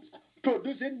drums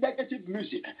producing negative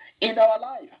music in our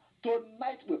life,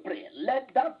 tonight we pray. Let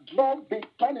that drum be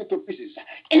torn into pieces.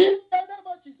 In the name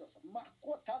of Jesus.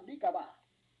 Makota ligaba.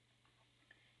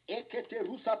 Ekete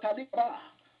rusata ligaba.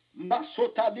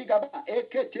 Masota ligaba.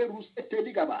 Ekete rusete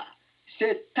ligaba.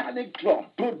 Satanic drum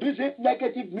producing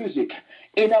negative music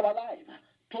in our life.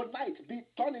 Tonight be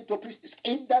torn into pieces.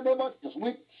 In the name of Jesus,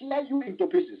 we tear you into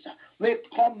pieces. We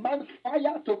command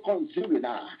fire to consume you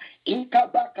now.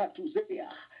 Ikabaka to Zea.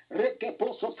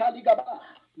 Rekeposo saligaba.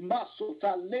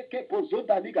 Masota lekepozo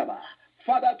daligaba.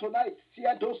 Father, tonight,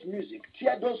 tear those music,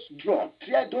 tear those drums,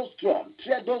 tear those drums,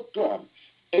 tear those drums.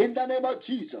 In the name of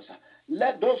Jesus,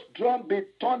 let those drums be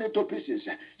torn into pieces.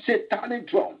 Satanic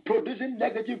drum producing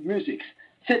negative music.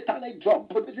 Satanic drum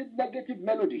producing negative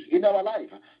melody in our life.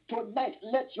 Tonight,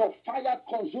 let your fire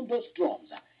consume those drums.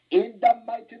 In the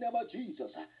mighty name of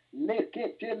Jesus.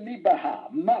 Lekete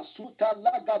libaha, masuta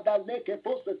lagada leke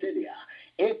postetelia,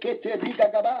 ekete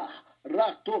ligagaba,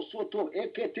 rato soto,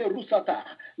 ekete rusata.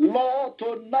 Lord,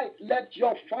 tonight, let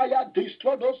your fire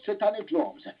destroy those satanic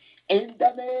drums. In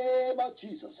the name of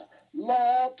Jesus.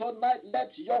 Lord, tonight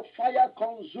let your fire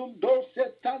consume those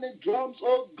satanic drums,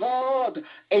 oh God,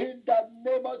 in the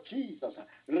name of Jesus.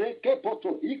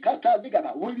 Rekepoto, ikata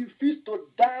ligaba. We refuse to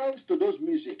dance to those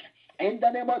music. In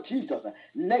the name of Jesus,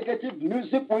 negative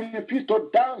music will refuse to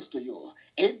dance to you.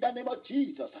 In the name of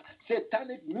Jesus,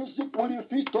 satanic music will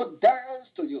refuse to dance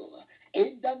to you.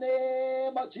 In the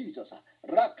name of Jesus,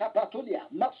 Rakapatulia,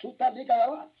 Masuta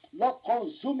ligaba. Lord,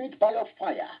 consume it by your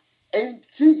fire. In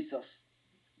Jesus'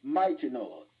 mighty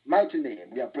name,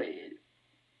 we are praying.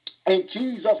 In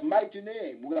Jesus' mighty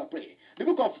name, we are praying. The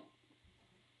book of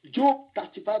Job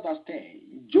 35 verse 10.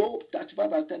 Job 35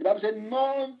 verse 10. The Bible says,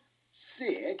 none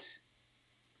said,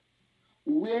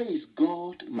 where is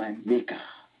God my maker?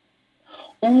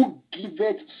 Who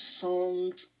giveth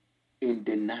songs in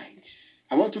the night?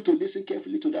 I want you to listen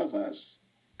carefully to that verse.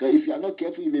 Because if you are not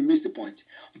careful, you may miss the point.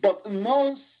 But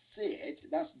none said,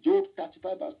 that's Job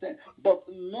 35 verse 10, but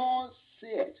none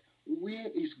said, where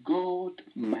is God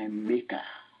my maker,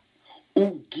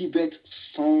 who giveth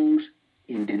songs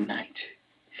in the night?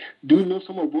 Do you know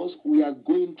some of us, we are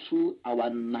going through our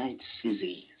night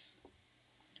seasons.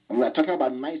 When we are talking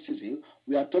about night season,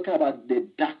 we are talking about the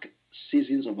dark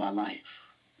seasons of our life.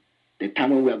 The time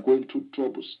when we are going through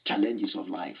troubles, challenges of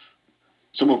life.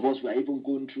 Some of us, we are even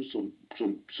going through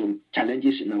some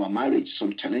challenges in our marriage,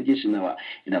 some challenges in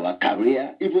our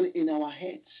career, even in our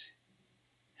heads.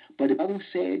 But the Bible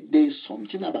said there is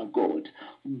something about God.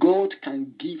 God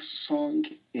can give song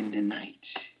in the night.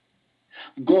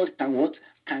 God can what?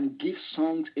 Can give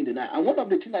songs in the night. And one of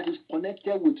the things that is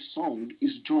connected with song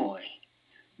is joy.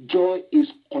 Joy is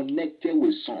connected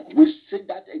with song. We see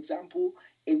that example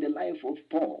in the life of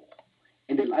Paul.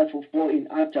 In the life of Paul in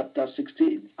Acts chapter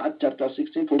 16. Acts chapter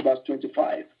 16 from verse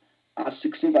 25. Acts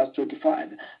 16 verse 25.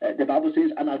 The Bible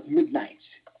says, and at midnight,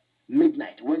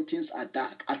 when things are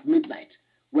dark, at midnight,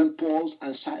 when Paul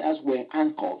and Silas were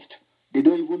handcuffed, They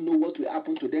don't even know what will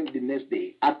happen to them the next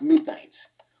day at midnight.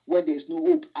 When there is no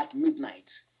hope at midnight.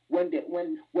 When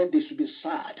they should be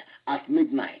sad at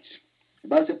midnight. The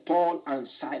Bible says Paul and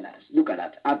Silas, look at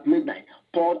that, at midnight,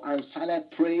 Paul and Silas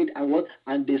prayed and what?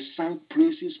 And they sang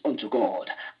praises unto God.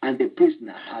 And the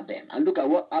prisoner heard them. And look at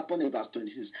what happened in verse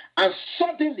 26. And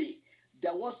suddenly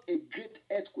there was a great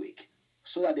earthquake,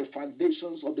 so that the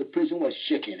foundations of the prison were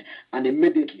shaken, and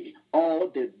immediately all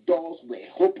the doors were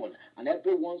opened, and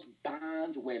everyone's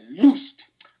bands were loosed.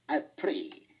 I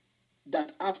pray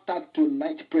that after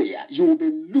tonight's prayer, you will be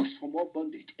loosed from all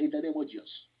bondage in the name of Jesus.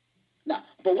 Now,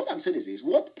 but what I'm saying is this,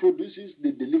 what produces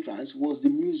the deliverance was the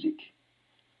music.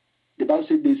 The Bible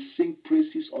said they sing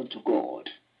praises unto God.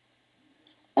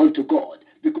 Unto God.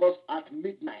 Because at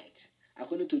midnight,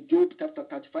 according to Job chapter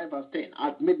 35 verse 10,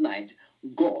 at midnight,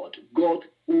 God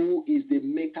who is the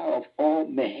maker of all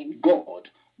men, God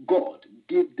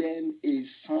gave them a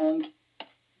song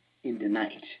in the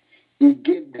night. He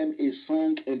gave them a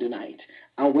song in the night.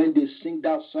 And when they sing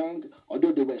that song,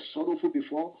 although they were sorrowful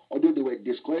before, although they were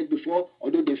discouraged before,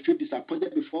 although they feel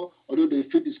disappointed before, although they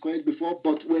feel discouraged before,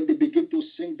 but when they begin to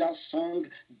sing that song,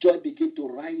 joy begin to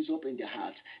rise up in their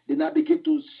heart. They now begin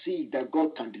to see that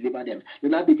God can deliver them. They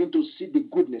now begin to see the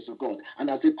goodness of God. And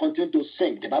as they continue to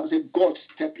sing, the Bible says God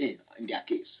step in their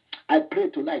case. I pray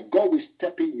tonight, God will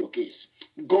step in your case.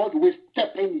 God will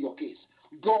step in your case.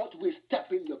 God will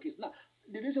step in your case. Now,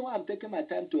 the reason why I'm taking my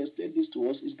time to explain this to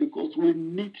us is because we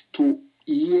need to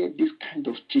hear this kind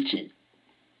of teaching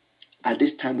at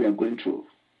this time we are going through.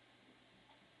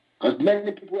 Because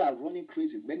many people are running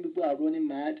crazy. Many people are running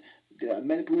mad. There are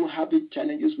many people having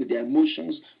challenges with their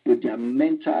emotions, with their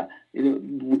mental,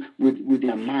 with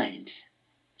their mind.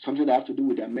 Something that has to do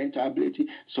with their mental ability.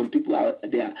 Some people are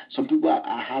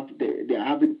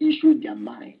having issue in their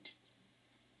mind.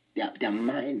 Their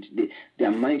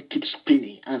mind keeps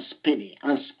spinning and spinning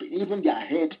and spinning. Even their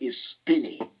head is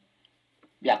spinning.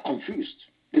 They are confused.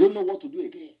 They don't know what to do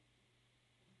again.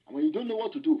 And when you don't know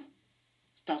what to do,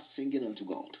 start singing unto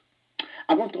God.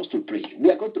 I want us to pray.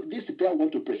 This is the prayer I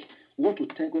want to pray. We want to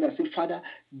thank God and say, Father,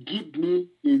 give me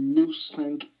a new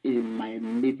song in my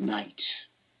midnight.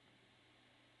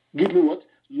 Give me what?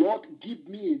 Lord, give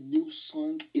me a new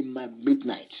song in my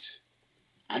midnight.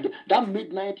 And that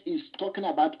midnight is talking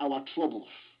about our troubles.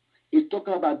 It's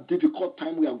talking about difficult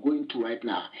time we are going through right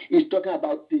now. It's talking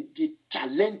about the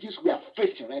challenges we are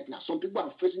facing right now. Some people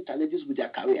are facing challenges with their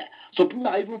career. Some people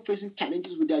are even facing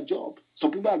challenges with their job.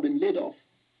 Some people have been laid off.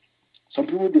 Some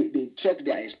people, the check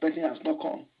they are expecting has not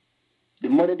come. The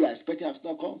money they are expecting has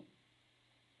not come.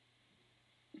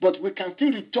 But we can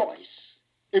still rejoice,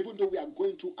 even though we are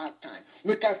going through hard time.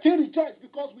 We can still rejoice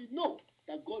because we know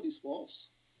that God is for us.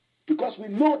 Because we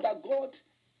know that God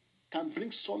can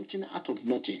bring something out of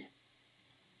nothing.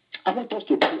 I want us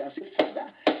to pray and say,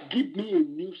 Father, give me a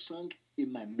new song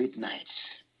in my midnight.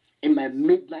 In my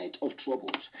midnight of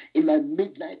troubles. In my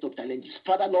midnight of challenges.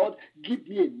 Father, Lord, give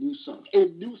me a new song. A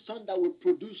new song that will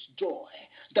produce joy.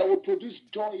 That will produce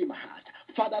joy in my heart.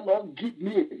 Father, Lord, give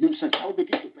me a new song. I will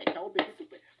begin to pray.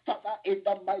 Father, in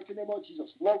the mighty name of Jesus,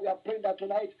 Lord, we are praying that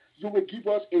tonight you will give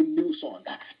us a new song.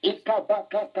 Give us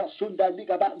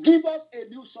a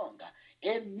new song.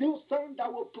 A new song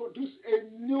that will produce a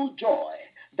new joy,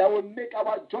 that will make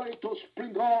our joy to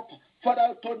spring up.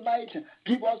 Father, tonight,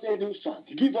 give us a new song.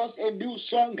 Give us a new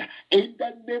song in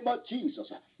the name of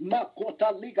Jesus.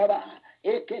 Makota ligaba,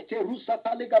 ekete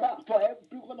rusata ligaba. For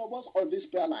every one of us on this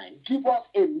prayer line, give us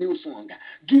a new song.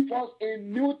 Give us a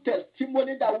new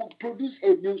testimony that will produce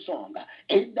a new song.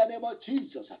 In the name of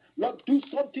Jesus, Lord, do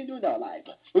something new in our life.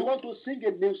 We want to sing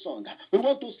a new song. We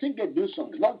want to sing a new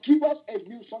song. Lord, give us a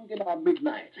new song in our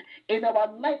midnight, in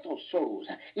our night of sorrows,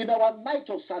 in our night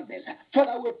of sadness.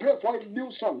 Father, we pray for a new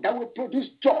song that will produce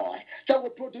joy. That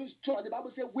will produce joy. The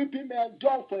Bible says, weeping may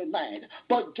endure for a night,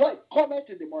 but joy cometh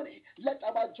in the morning. Let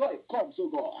our joy come, so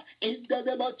God. In the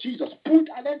name of Jesus, put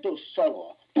an end to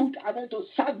sorrow. Put an end to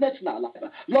sadness in our life.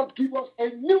 Lord, give us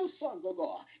a new song, oh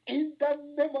God. In the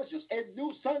name of Jesus, a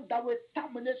new song that will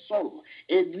terminate sorrow.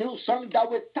 A new song that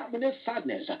will terminate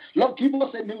sadness. Lord, give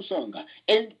us a new song.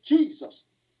 In Jesus'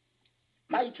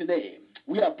 mighty name,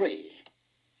 we are praying.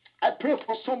 I pray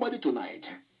for somebody tonight.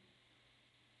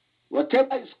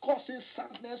 Whatever is causing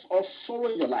sadness or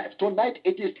sorrow in your life, tonight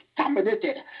it is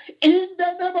terminated. In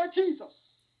the name of Jesus,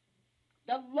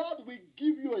 the Lord will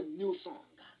give you a new song.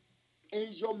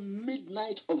 In your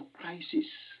midnight of crisis,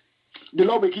 the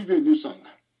Lord will give you a new song.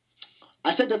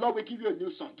 I said the Lord will give you a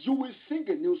new song. You will sing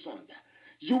a new song.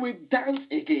 You will dance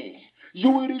again. You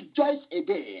will rejoice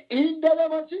again. In the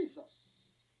name of Jesus,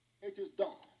 it is done.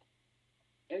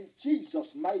 In Jesus'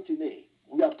 mighty name,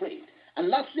 we are prayed. And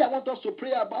lastly, I want us to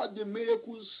pray about the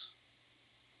miracles.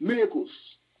 Miracles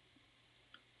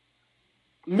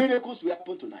will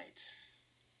happen tonight.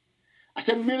 I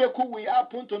said miracle will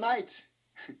happen tonight.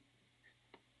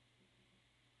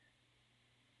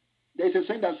 There's a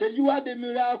saying that says, you are the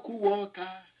miracle worker.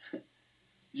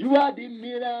 You are the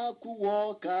miracle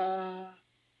worker.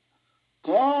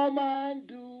 Come and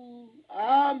do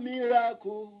a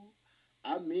miracle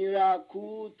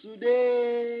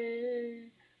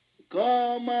today.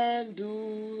 Come and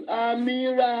do a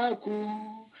miracle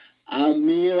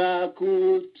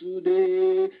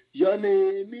today. Your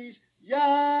name is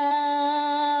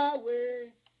Yahweh.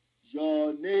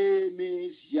 Your name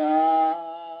is Yahweh.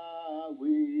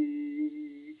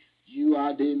 You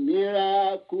are the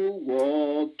miracle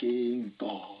working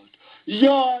God.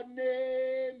 Your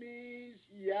name is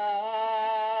Yahweh.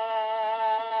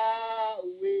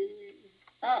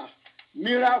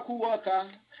 Miracle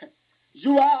worker.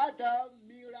 You are the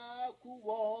miracle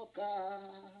worker.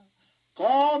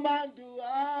 Come and do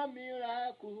a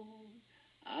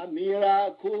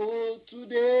miracle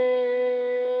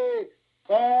today.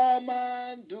 Come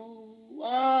and do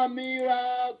a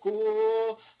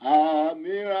miracle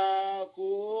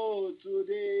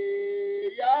today.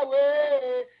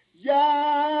 Yahweh,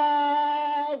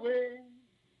 Yahweh,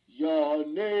 your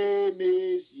name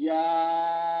is Yahweh.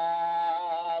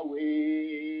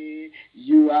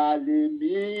 You are the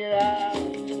miracle.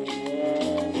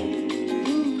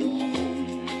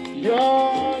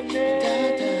 Your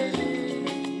name is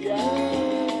Yahweh.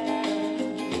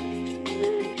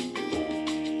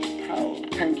 How?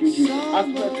 Thank you, Jesus. As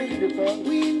we are singing the song,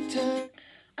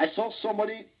 I saw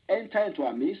somebody enter into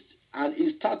our midst and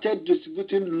he started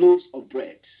distributing loaves of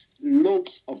bread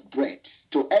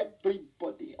to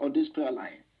everybody on this prayer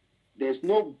line. There's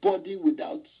nobody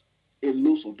without a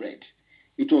loaf of bread.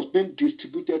 It was being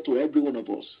distributed to every one of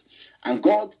us. And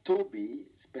God told me,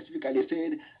 specifically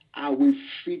said, I will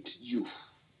feed you.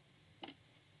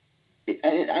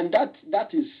 And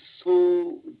that is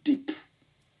so deep.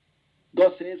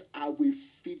 God says, I will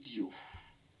feed you.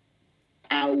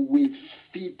 I will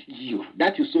feed you.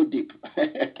 That is so deep.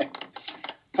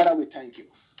 Father, we thank you.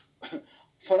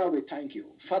 Father, we thank you.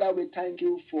 Father, we thank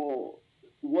you for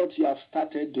what you have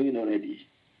started doing already.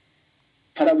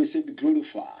 Father, we say be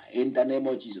glorified in the name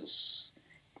of Jesus.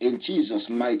 In Jesus'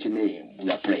 mighty name, we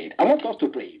are prayed. I want us to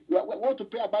pray. We want to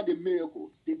pray about the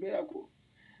miracle. The miracle.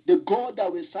 The God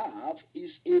that we serve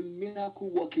is a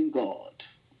miracle-working God.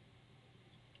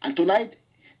 And tonight,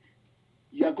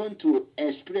 you are going to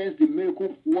experience the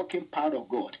miracle-working power of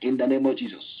God in the name of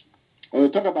Jesus. When we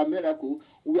talk about miracle,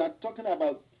 we are talking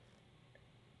about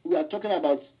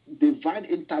divine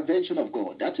intervention of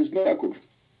God. That is miracle.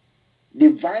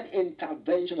 Divine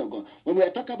intervention of God. When we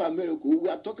are talking about miracle, we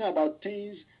are talking about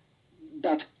things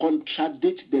that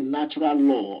contradict the natural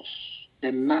laws.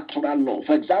 The natural law.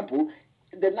 For example,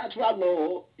 the natural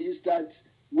law is that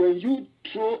when you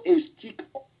throw a stick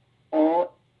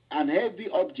or an heavy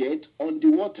object on the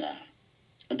water,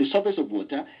 on the surface of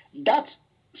water, that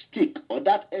stick or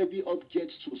that heavy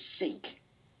object to sink.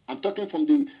 I'm talking from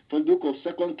the book of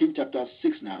 2 Kings chapter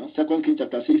 6 now. 2 Kings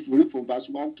chapter 6, we read from verse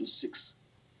 1 to 6.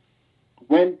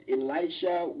 When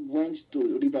Elisha went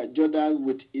to River Jordan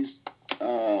with his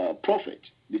prophet,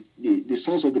 the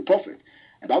sons of the prophet,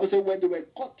 and the Bible said when they were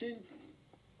cutting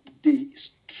the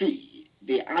tree,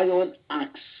 the iron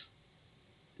axe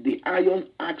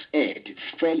head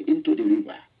fell into the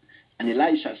river. And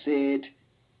Elisha said,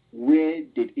 where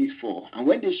did it fall? And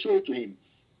when they showed it to him,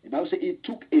 the Bible said he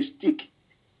took a stick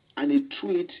and he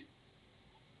threw it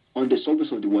on the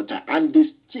surface of the water. And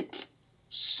the stick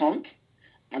sunk.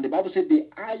 And the Bible said the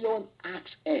iron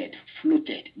axe head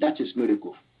floated. That is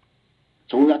miracle.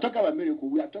 So when we are talking about miracle,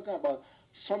 we are talking about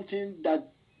something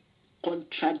that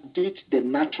contradicts the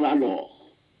natural law.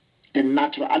 And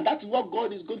that's what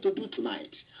God is going to do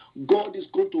tonight. God is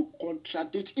going to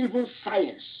contradict even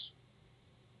science.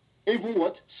 Even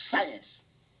what? Science.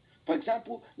 For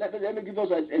example, let me give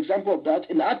us an example of that.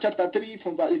 In Acts chapter 3,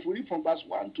 if we read from verse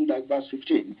 1 to verse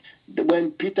 15,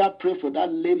 when Peter prayed for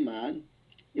that lame man,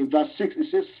 in verse 6, it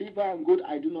says, silver and gold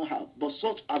I do not have, but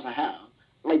such as I have,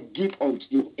 I give unto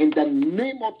you. In the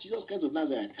name of Jesus Christ of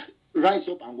Nazareth, rise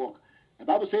up and walk. The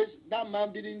Bible says that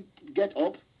man didn't get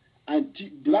up, and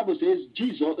the Bible says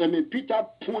Peter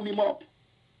pulled him up.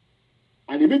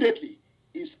 And immediately,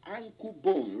 his ankle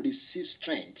bone received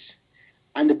strength.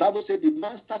 And the Bible said the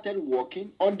man started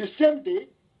walking on the same day,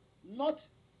 not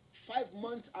 5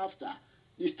 months after.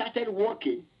 He started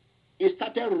walking, he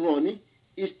started running,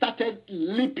 he started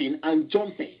leaping and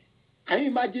jumping. Can you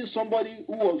imagine somebody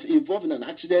who was involved in an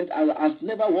accident and has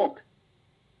never walked?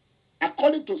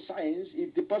 According to science,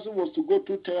 if the person was to go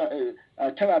through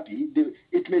therapy,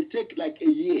 it may take like a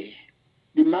year.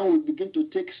 The man will begin to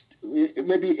take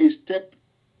maybe a step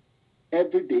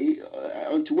every day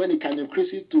until when he can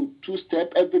increase it to 2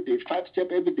 steps every day, 5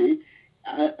 steps every day,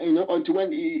 until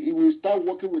when he will start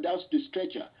walking without the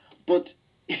stretcher. But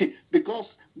because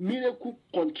miracle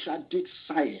contradicts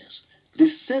science, the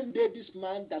same day this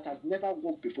man that has never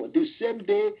walked before, the same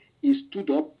day he stood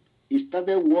up, he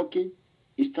started walking,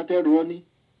 he started running,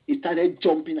 he started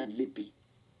jumping and leaping.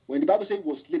 When the Bible says he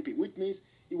was leaping, which means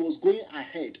he was going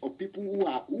ahead of people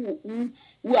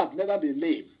who have never been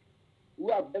lame.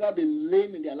 Who have never been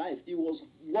lame in their life. He was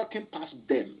walking past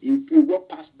them. He walked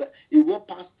past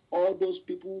all those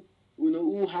people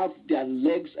who have their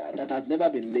legs that have never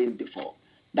been lame before.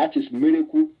 That is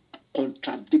miracle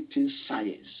contradicting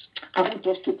science. I want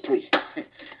us to pray.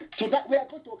 So that we are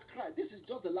going to cry. This is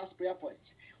just the last prayer point.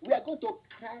 We are going to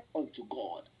cry unto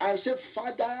God and say,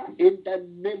 Father, in the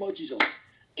name of Jesus,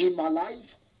 in my life,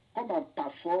 come and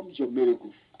perform your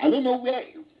miracle. I don't know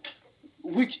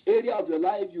which area of your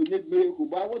life you need miracle,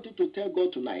 but I want you to tell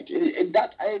God tonight. In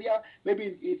that area,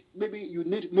 maybe you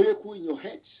need miracle in your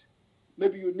head.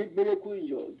 Maybe you need miracle in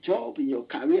your job, in your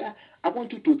career. I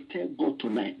want you to tell God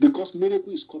tonight, because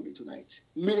miracle is coming tonight.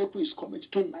 Miracle is coming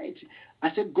tonight.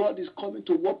 I said God is coming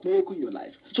to work miracle in your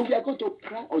life. So we are going to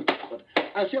cry unto God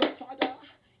and say, Father,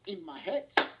 in my head,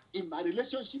 in my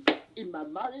relationship, in my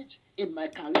marriage, in my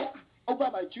career, over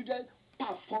my children,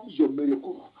 perform your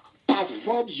miracle.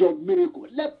 Perform your miracle.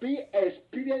 Let me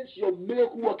experience your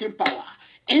miracle working power.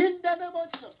 In the name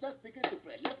of Jesus, let's begin to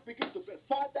pray. Let's begin to pray.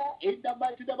 Father, in the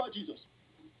mighty name of Jesus,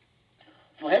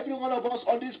 for every one of us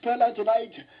on this prayer line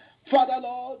tonight, Father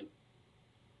Lord,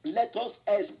 let us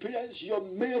experience your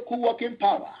miracle working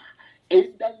power.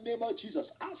 In the name of Jesus,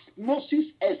 as Moses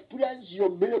experienced your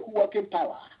miracle working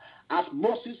power, as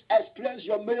Moses experienced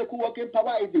your miracle working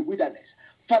power in the wilderness,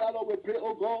 Father Lord, we pray,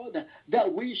 oh God,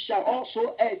 that we shall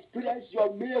also experience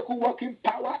your miracle working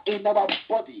power in our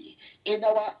body, in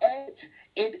our head,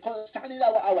 in concerning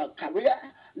our career.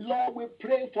 Lord, we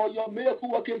pray for your miracle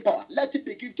working power. Let it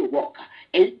begin to work.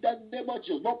 In the name of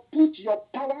Jesus, Lord, put your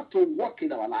power to work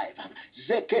in our life.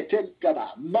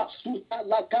 Zeketelgaba, Masuta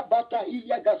Lakabata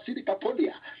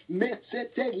Iyagasidikapolia,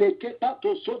 Mesete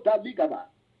Lekepato Soda Ligaba.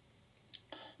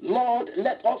 Lord,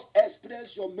 let us experience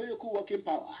your miracle working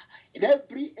power in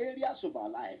every areas of our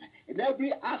life, in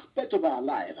every aspect of our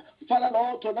life. Father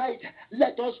Lord, tonight,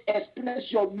 let us experience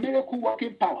your miracle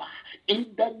working power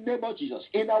in the name of Jesus.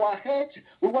 In our head,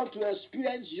 we want to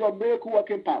experience your miracle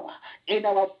working power. In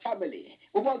our family,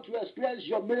 we want to experience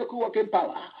your miracle working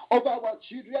power. Over our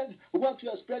children, we want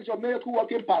to experience your miracle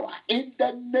working power. In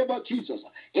the name of Jesus.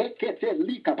 Ekete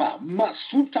likaba,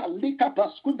 masuta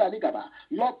likaba, skunda likaba.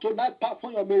 Lord, tonight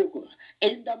perform your miracle.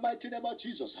 In the mighty name of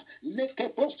Jesus. Let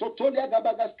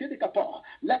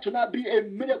tonight be a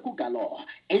miracle galore.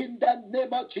 In the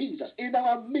name of Jesus. In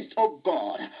our midst, of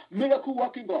God. Miracle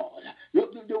working God.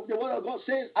 The word of God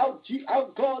says, how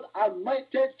God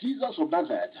anointed Jesus of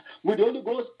Nazareth with the Holy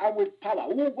Ghost and with power,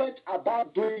 who went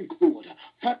about doing good.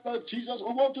 Father Jesus,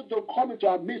 we want you to come into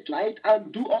our midst tonight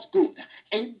and do us good.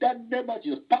 In the name of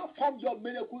Jesus, perform your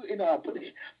miracle in our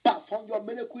body. Perform your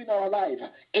miracle in our life.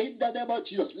 In the name of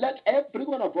Jesus, let every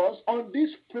one of us on this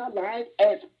prayer line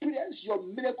experience your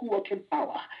miracle working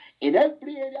power in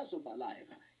every areas of our life.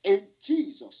 In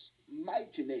Jesus'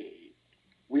 mighty name,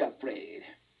 we are prayed.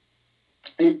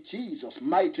 In Jesus'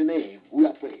 mighty name, we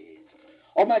are prayed.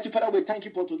 Almighty Father, we thank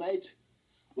you for tonight.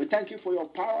 We thank you for your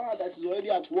power that is already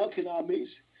at work in our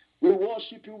midst. We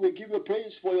worship you. We give you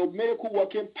praise for your miracle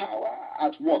working power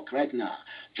at work right now.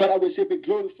 Father, we say be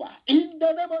glorified. In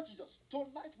the name of Jesus,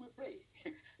 tonight we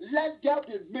pray. Let there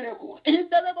be miracle. In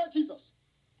the name of Jesus.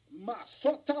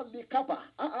 Masota likaba.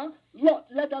 Lord,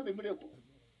 let there be miracle.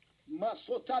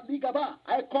 Masota ligaba.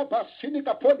 I call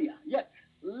Basinikapolia. Yes.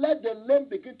 Let the lame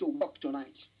begin to walk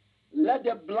tonight. Let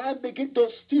the blind begin to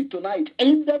see tonight.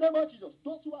 In the name of Jesus,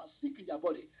 those who are sick in their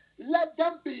body, let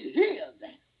them be healed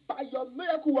by your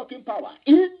miracle working power.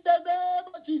 In the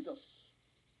name of Jesus.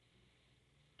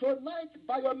 Tonight,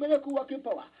 by your miracle working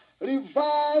power,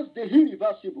 reverse the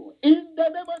irreversible. In the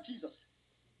name of Jesus.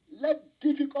 Let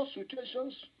difficult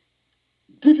situations,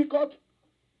 difficult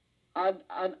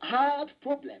and hard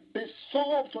problems be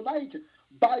solved tonight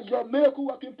by your miracle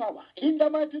working power. In the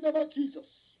mighty name of Jesus.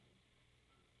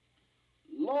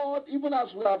 Lord, even as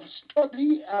we have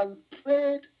studied and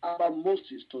prayed about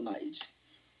Moses tonight,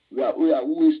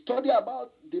 we study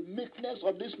about the meekness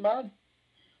of this man.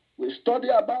 We study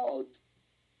about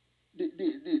the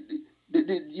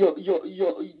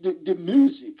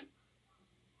music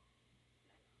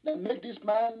that made this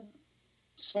man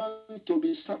song to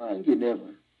be sung in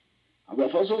heaven. And we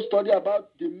have also studied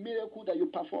about the miracle that you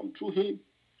performed through him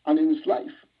and in his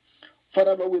life.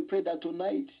 Father, Lord, we pray that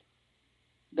tonight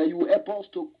that you will help us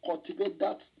to cultivate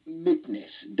that meekness,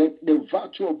 the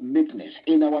virtue of meekness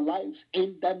in our lives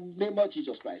in the name of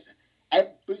Jesus Christ.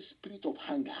 Every spirit of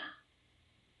anger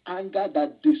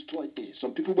that destroys things.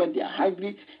 Some people, when they are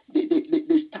hungry, they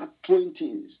start throwing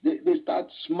things, they start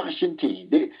smashing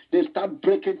things, they start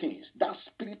breaking things. That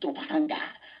spirit of anger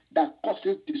that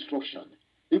causes destruction.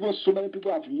 Even so many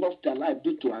people have lost their life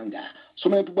due to anger. So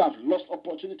many people have lost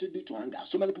opportunity due to anger.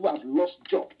 So many people have lost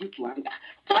job due to anger.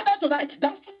 Father, tonight,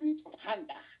 that spirit of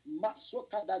anger,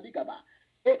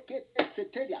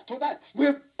 tonight, we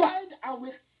bind and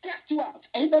we cast you out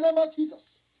in the name of Jesus.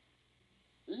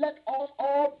 Let us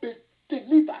all be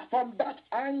delivered from that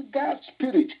anger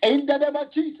spirit in the name of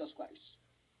Jesus Christ.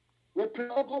 We pray,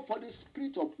 oh God, for the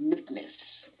spirit of meekness.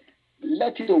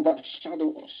 Let it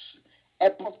overshadow us.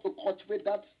 Help us to cultivate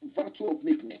that virtue of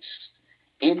meekness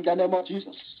in the name of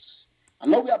Jesus.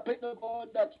 And Lord, we are praying, oh God,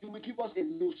 that you will give us a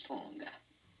new song.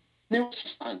 New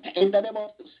song in the name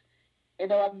of Jesus.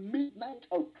 In our midnight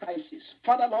of crisis,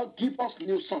 Father, Lord, give us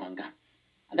new song.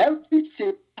 And every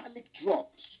satanic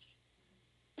drops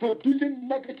producing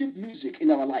negative music in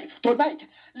our life. Tonight,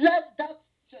 let that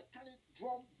satanic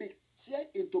drum be teared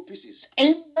into pieces.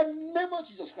 In the name of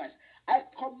Jesus Christ, I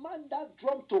command that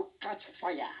drum to catch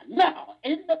fire. Now,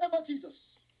 in the name of Jesus,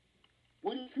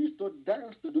 we refuse to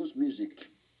dance to those music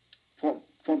from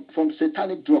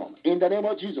satanic drum. In the name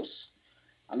of Jesus.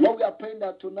 And Lord, we are praying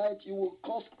that tonight you will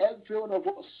cause every one of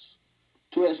us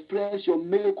to experience your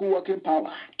miracle working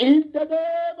power. In the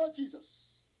name of Jesus.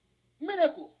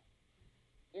 Miracle.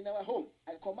 In our home,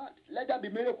 I command, let there be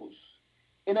miracles.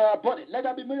 In our body, let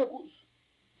there be miracles.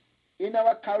 In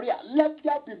our career, let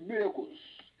there be miracles.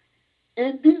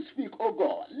 In this week, oh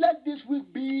God, let this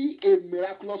week be a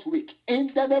miraculous week.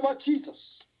 In the name of Jesus.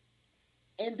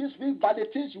 In this week, by the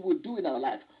things you will do in our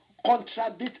life,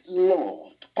 contradict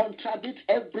Lord, contradict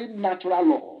every natural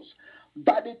laws.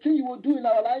 By the thing you will do in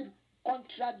our life,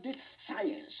 contradict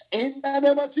science. In the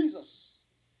name of Jesus.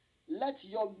 Let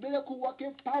your miracle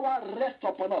working power rest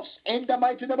upon us in the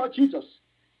mighty name of Jesus.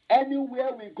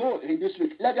 Anywhere we go in this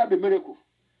week, let there be miracle.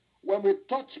 When we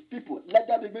touch people, let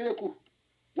there be miracle.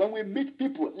 When we meet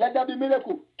people, let there be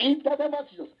miracle in the name of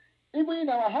Jesus. Even in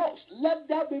our house, let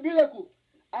there be miracle.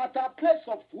 At our place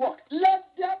of work, let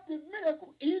there be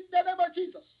miracle in the name of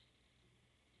Jesus.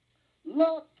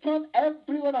 Lord, turn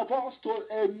every one of us to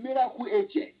a miracle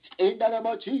agent in the name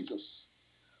of Jesus.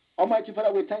 Almighty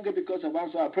Father, we thank you because of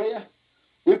answer our prayer.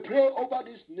 We pray over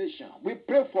this nation. We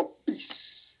pray for peace,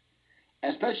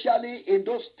 especially in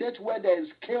those states where there is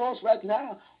chaos right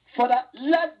now. Father,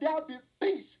 let there be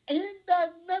peace in the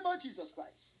name of Jesus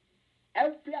Christ.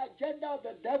 Every agenda of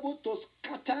the devil to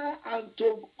scatter and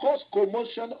to cause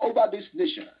commotion over this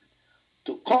nation,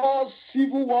 to cause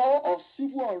civil war or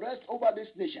civil unrest over this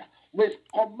nation, we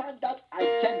command that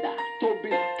agenda to be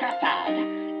scattered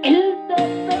in the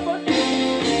name of Jesus.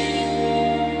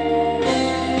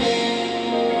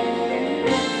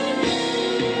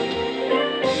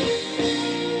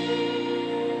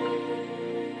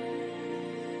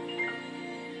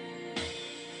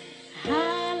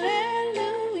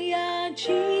 Hallelujah,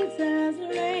 Jesus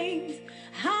reigns.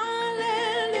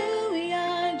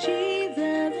 Hallelujah,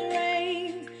 Jesus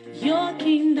reigns. Your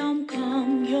kingdom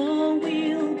come, your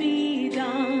will be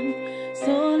done.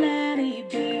 So let it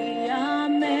be.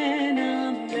 Amen,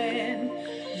 amen.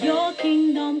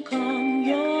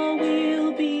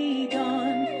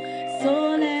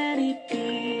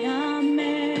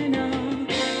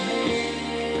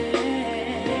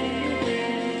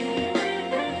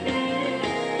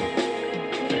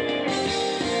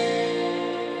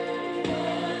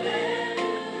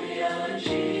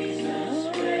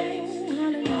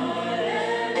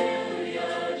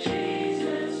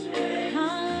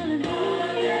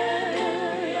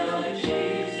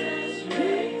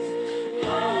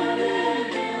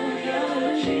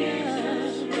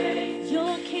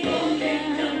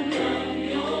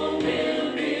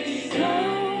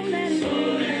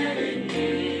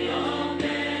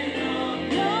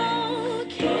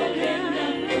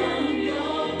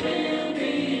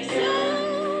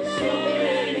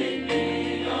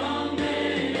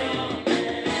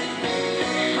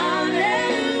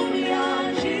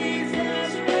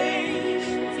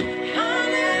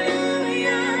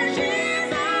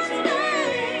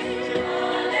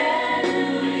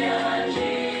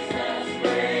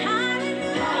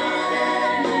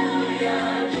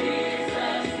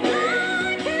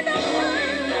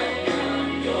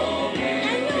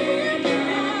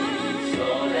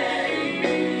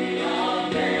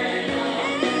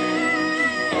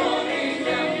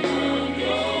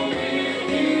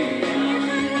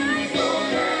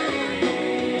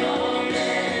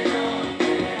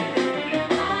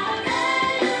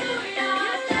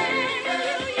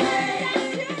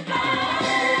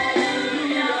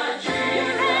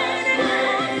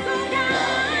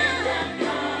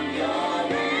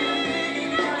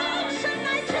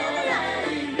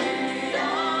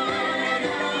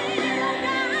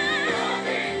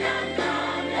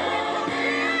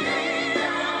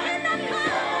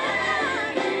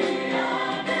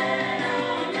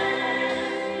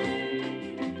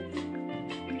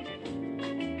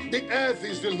 earth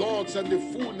is the Lord's and the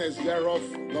fullness thereof,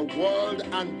 the world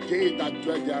and they that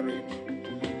dwell therein.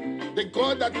 The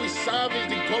God that we serve is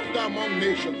the governor among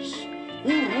nations,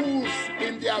 who rules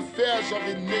in the affairs of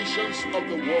the nations of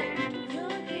the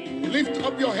world. Lift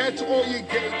up your heads, O ye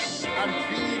gates, and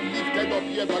be lifted up,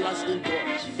 ye everlasting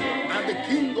doors, and the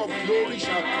King of glory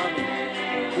shall come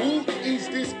in. Who is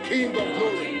this King of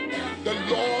glory? The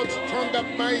Lord strong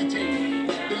and mighty,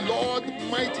 the Lord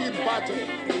mighty in battle.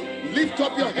 Lift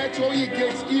up your heads, O ye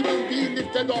gates, even be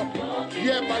lifted up,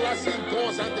 ye everlasting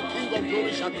doors, and the King of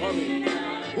glory shall come in.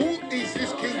 Who is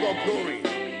this King of glory?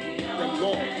 The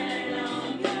Lord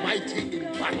mighty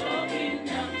in battle.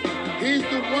 He is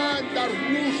the one that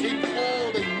rules in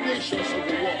all the nations of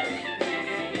the world.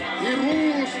 He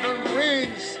rules and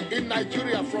reigns in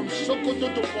Nigeria from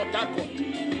Sokoto to Port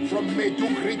Harcourt, from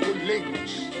Maiduguri to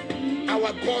Lagos.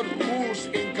 Our God rules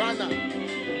in Ghana.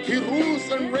 He rules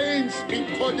and reigns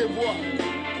in Cote d'Ivoire.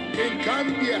 In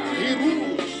Gambia, he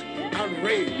rules and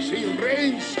reigns. He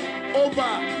reigns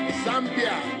over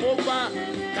Zambia, over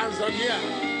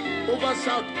Tanzania, over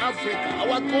South Africa.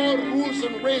 Our God rules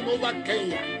and reigns over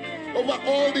Kenya, over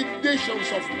all the nations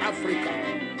of Africa.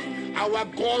 Our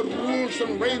God rules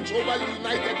and reigns over the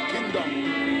United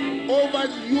Kingdom, over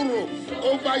Europe,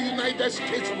 over United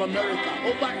States of America,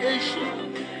 over Asia,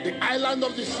 the island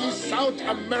of the sea, South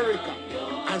America,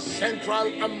 and Central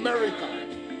America.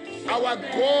 Our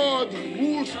God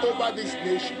rules over these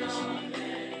nations.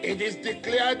 It is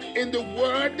declared in the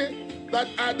word that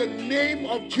at the name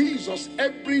of Jesus,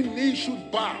 every knee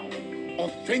should bow,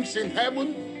 of things in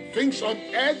heaven, things on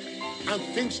earth, and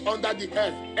things under the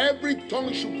earth. Every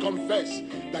tongue should confess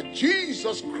that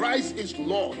Jesus Christ is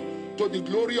Lord, to the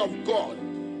glory of God.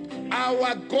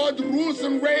 Our God rules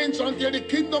and reigns until the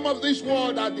kingdom of this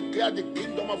world are declared the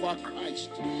kingdom of our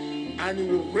Christ, and he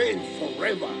will reign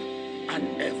forever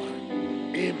and ever.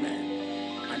 Amen.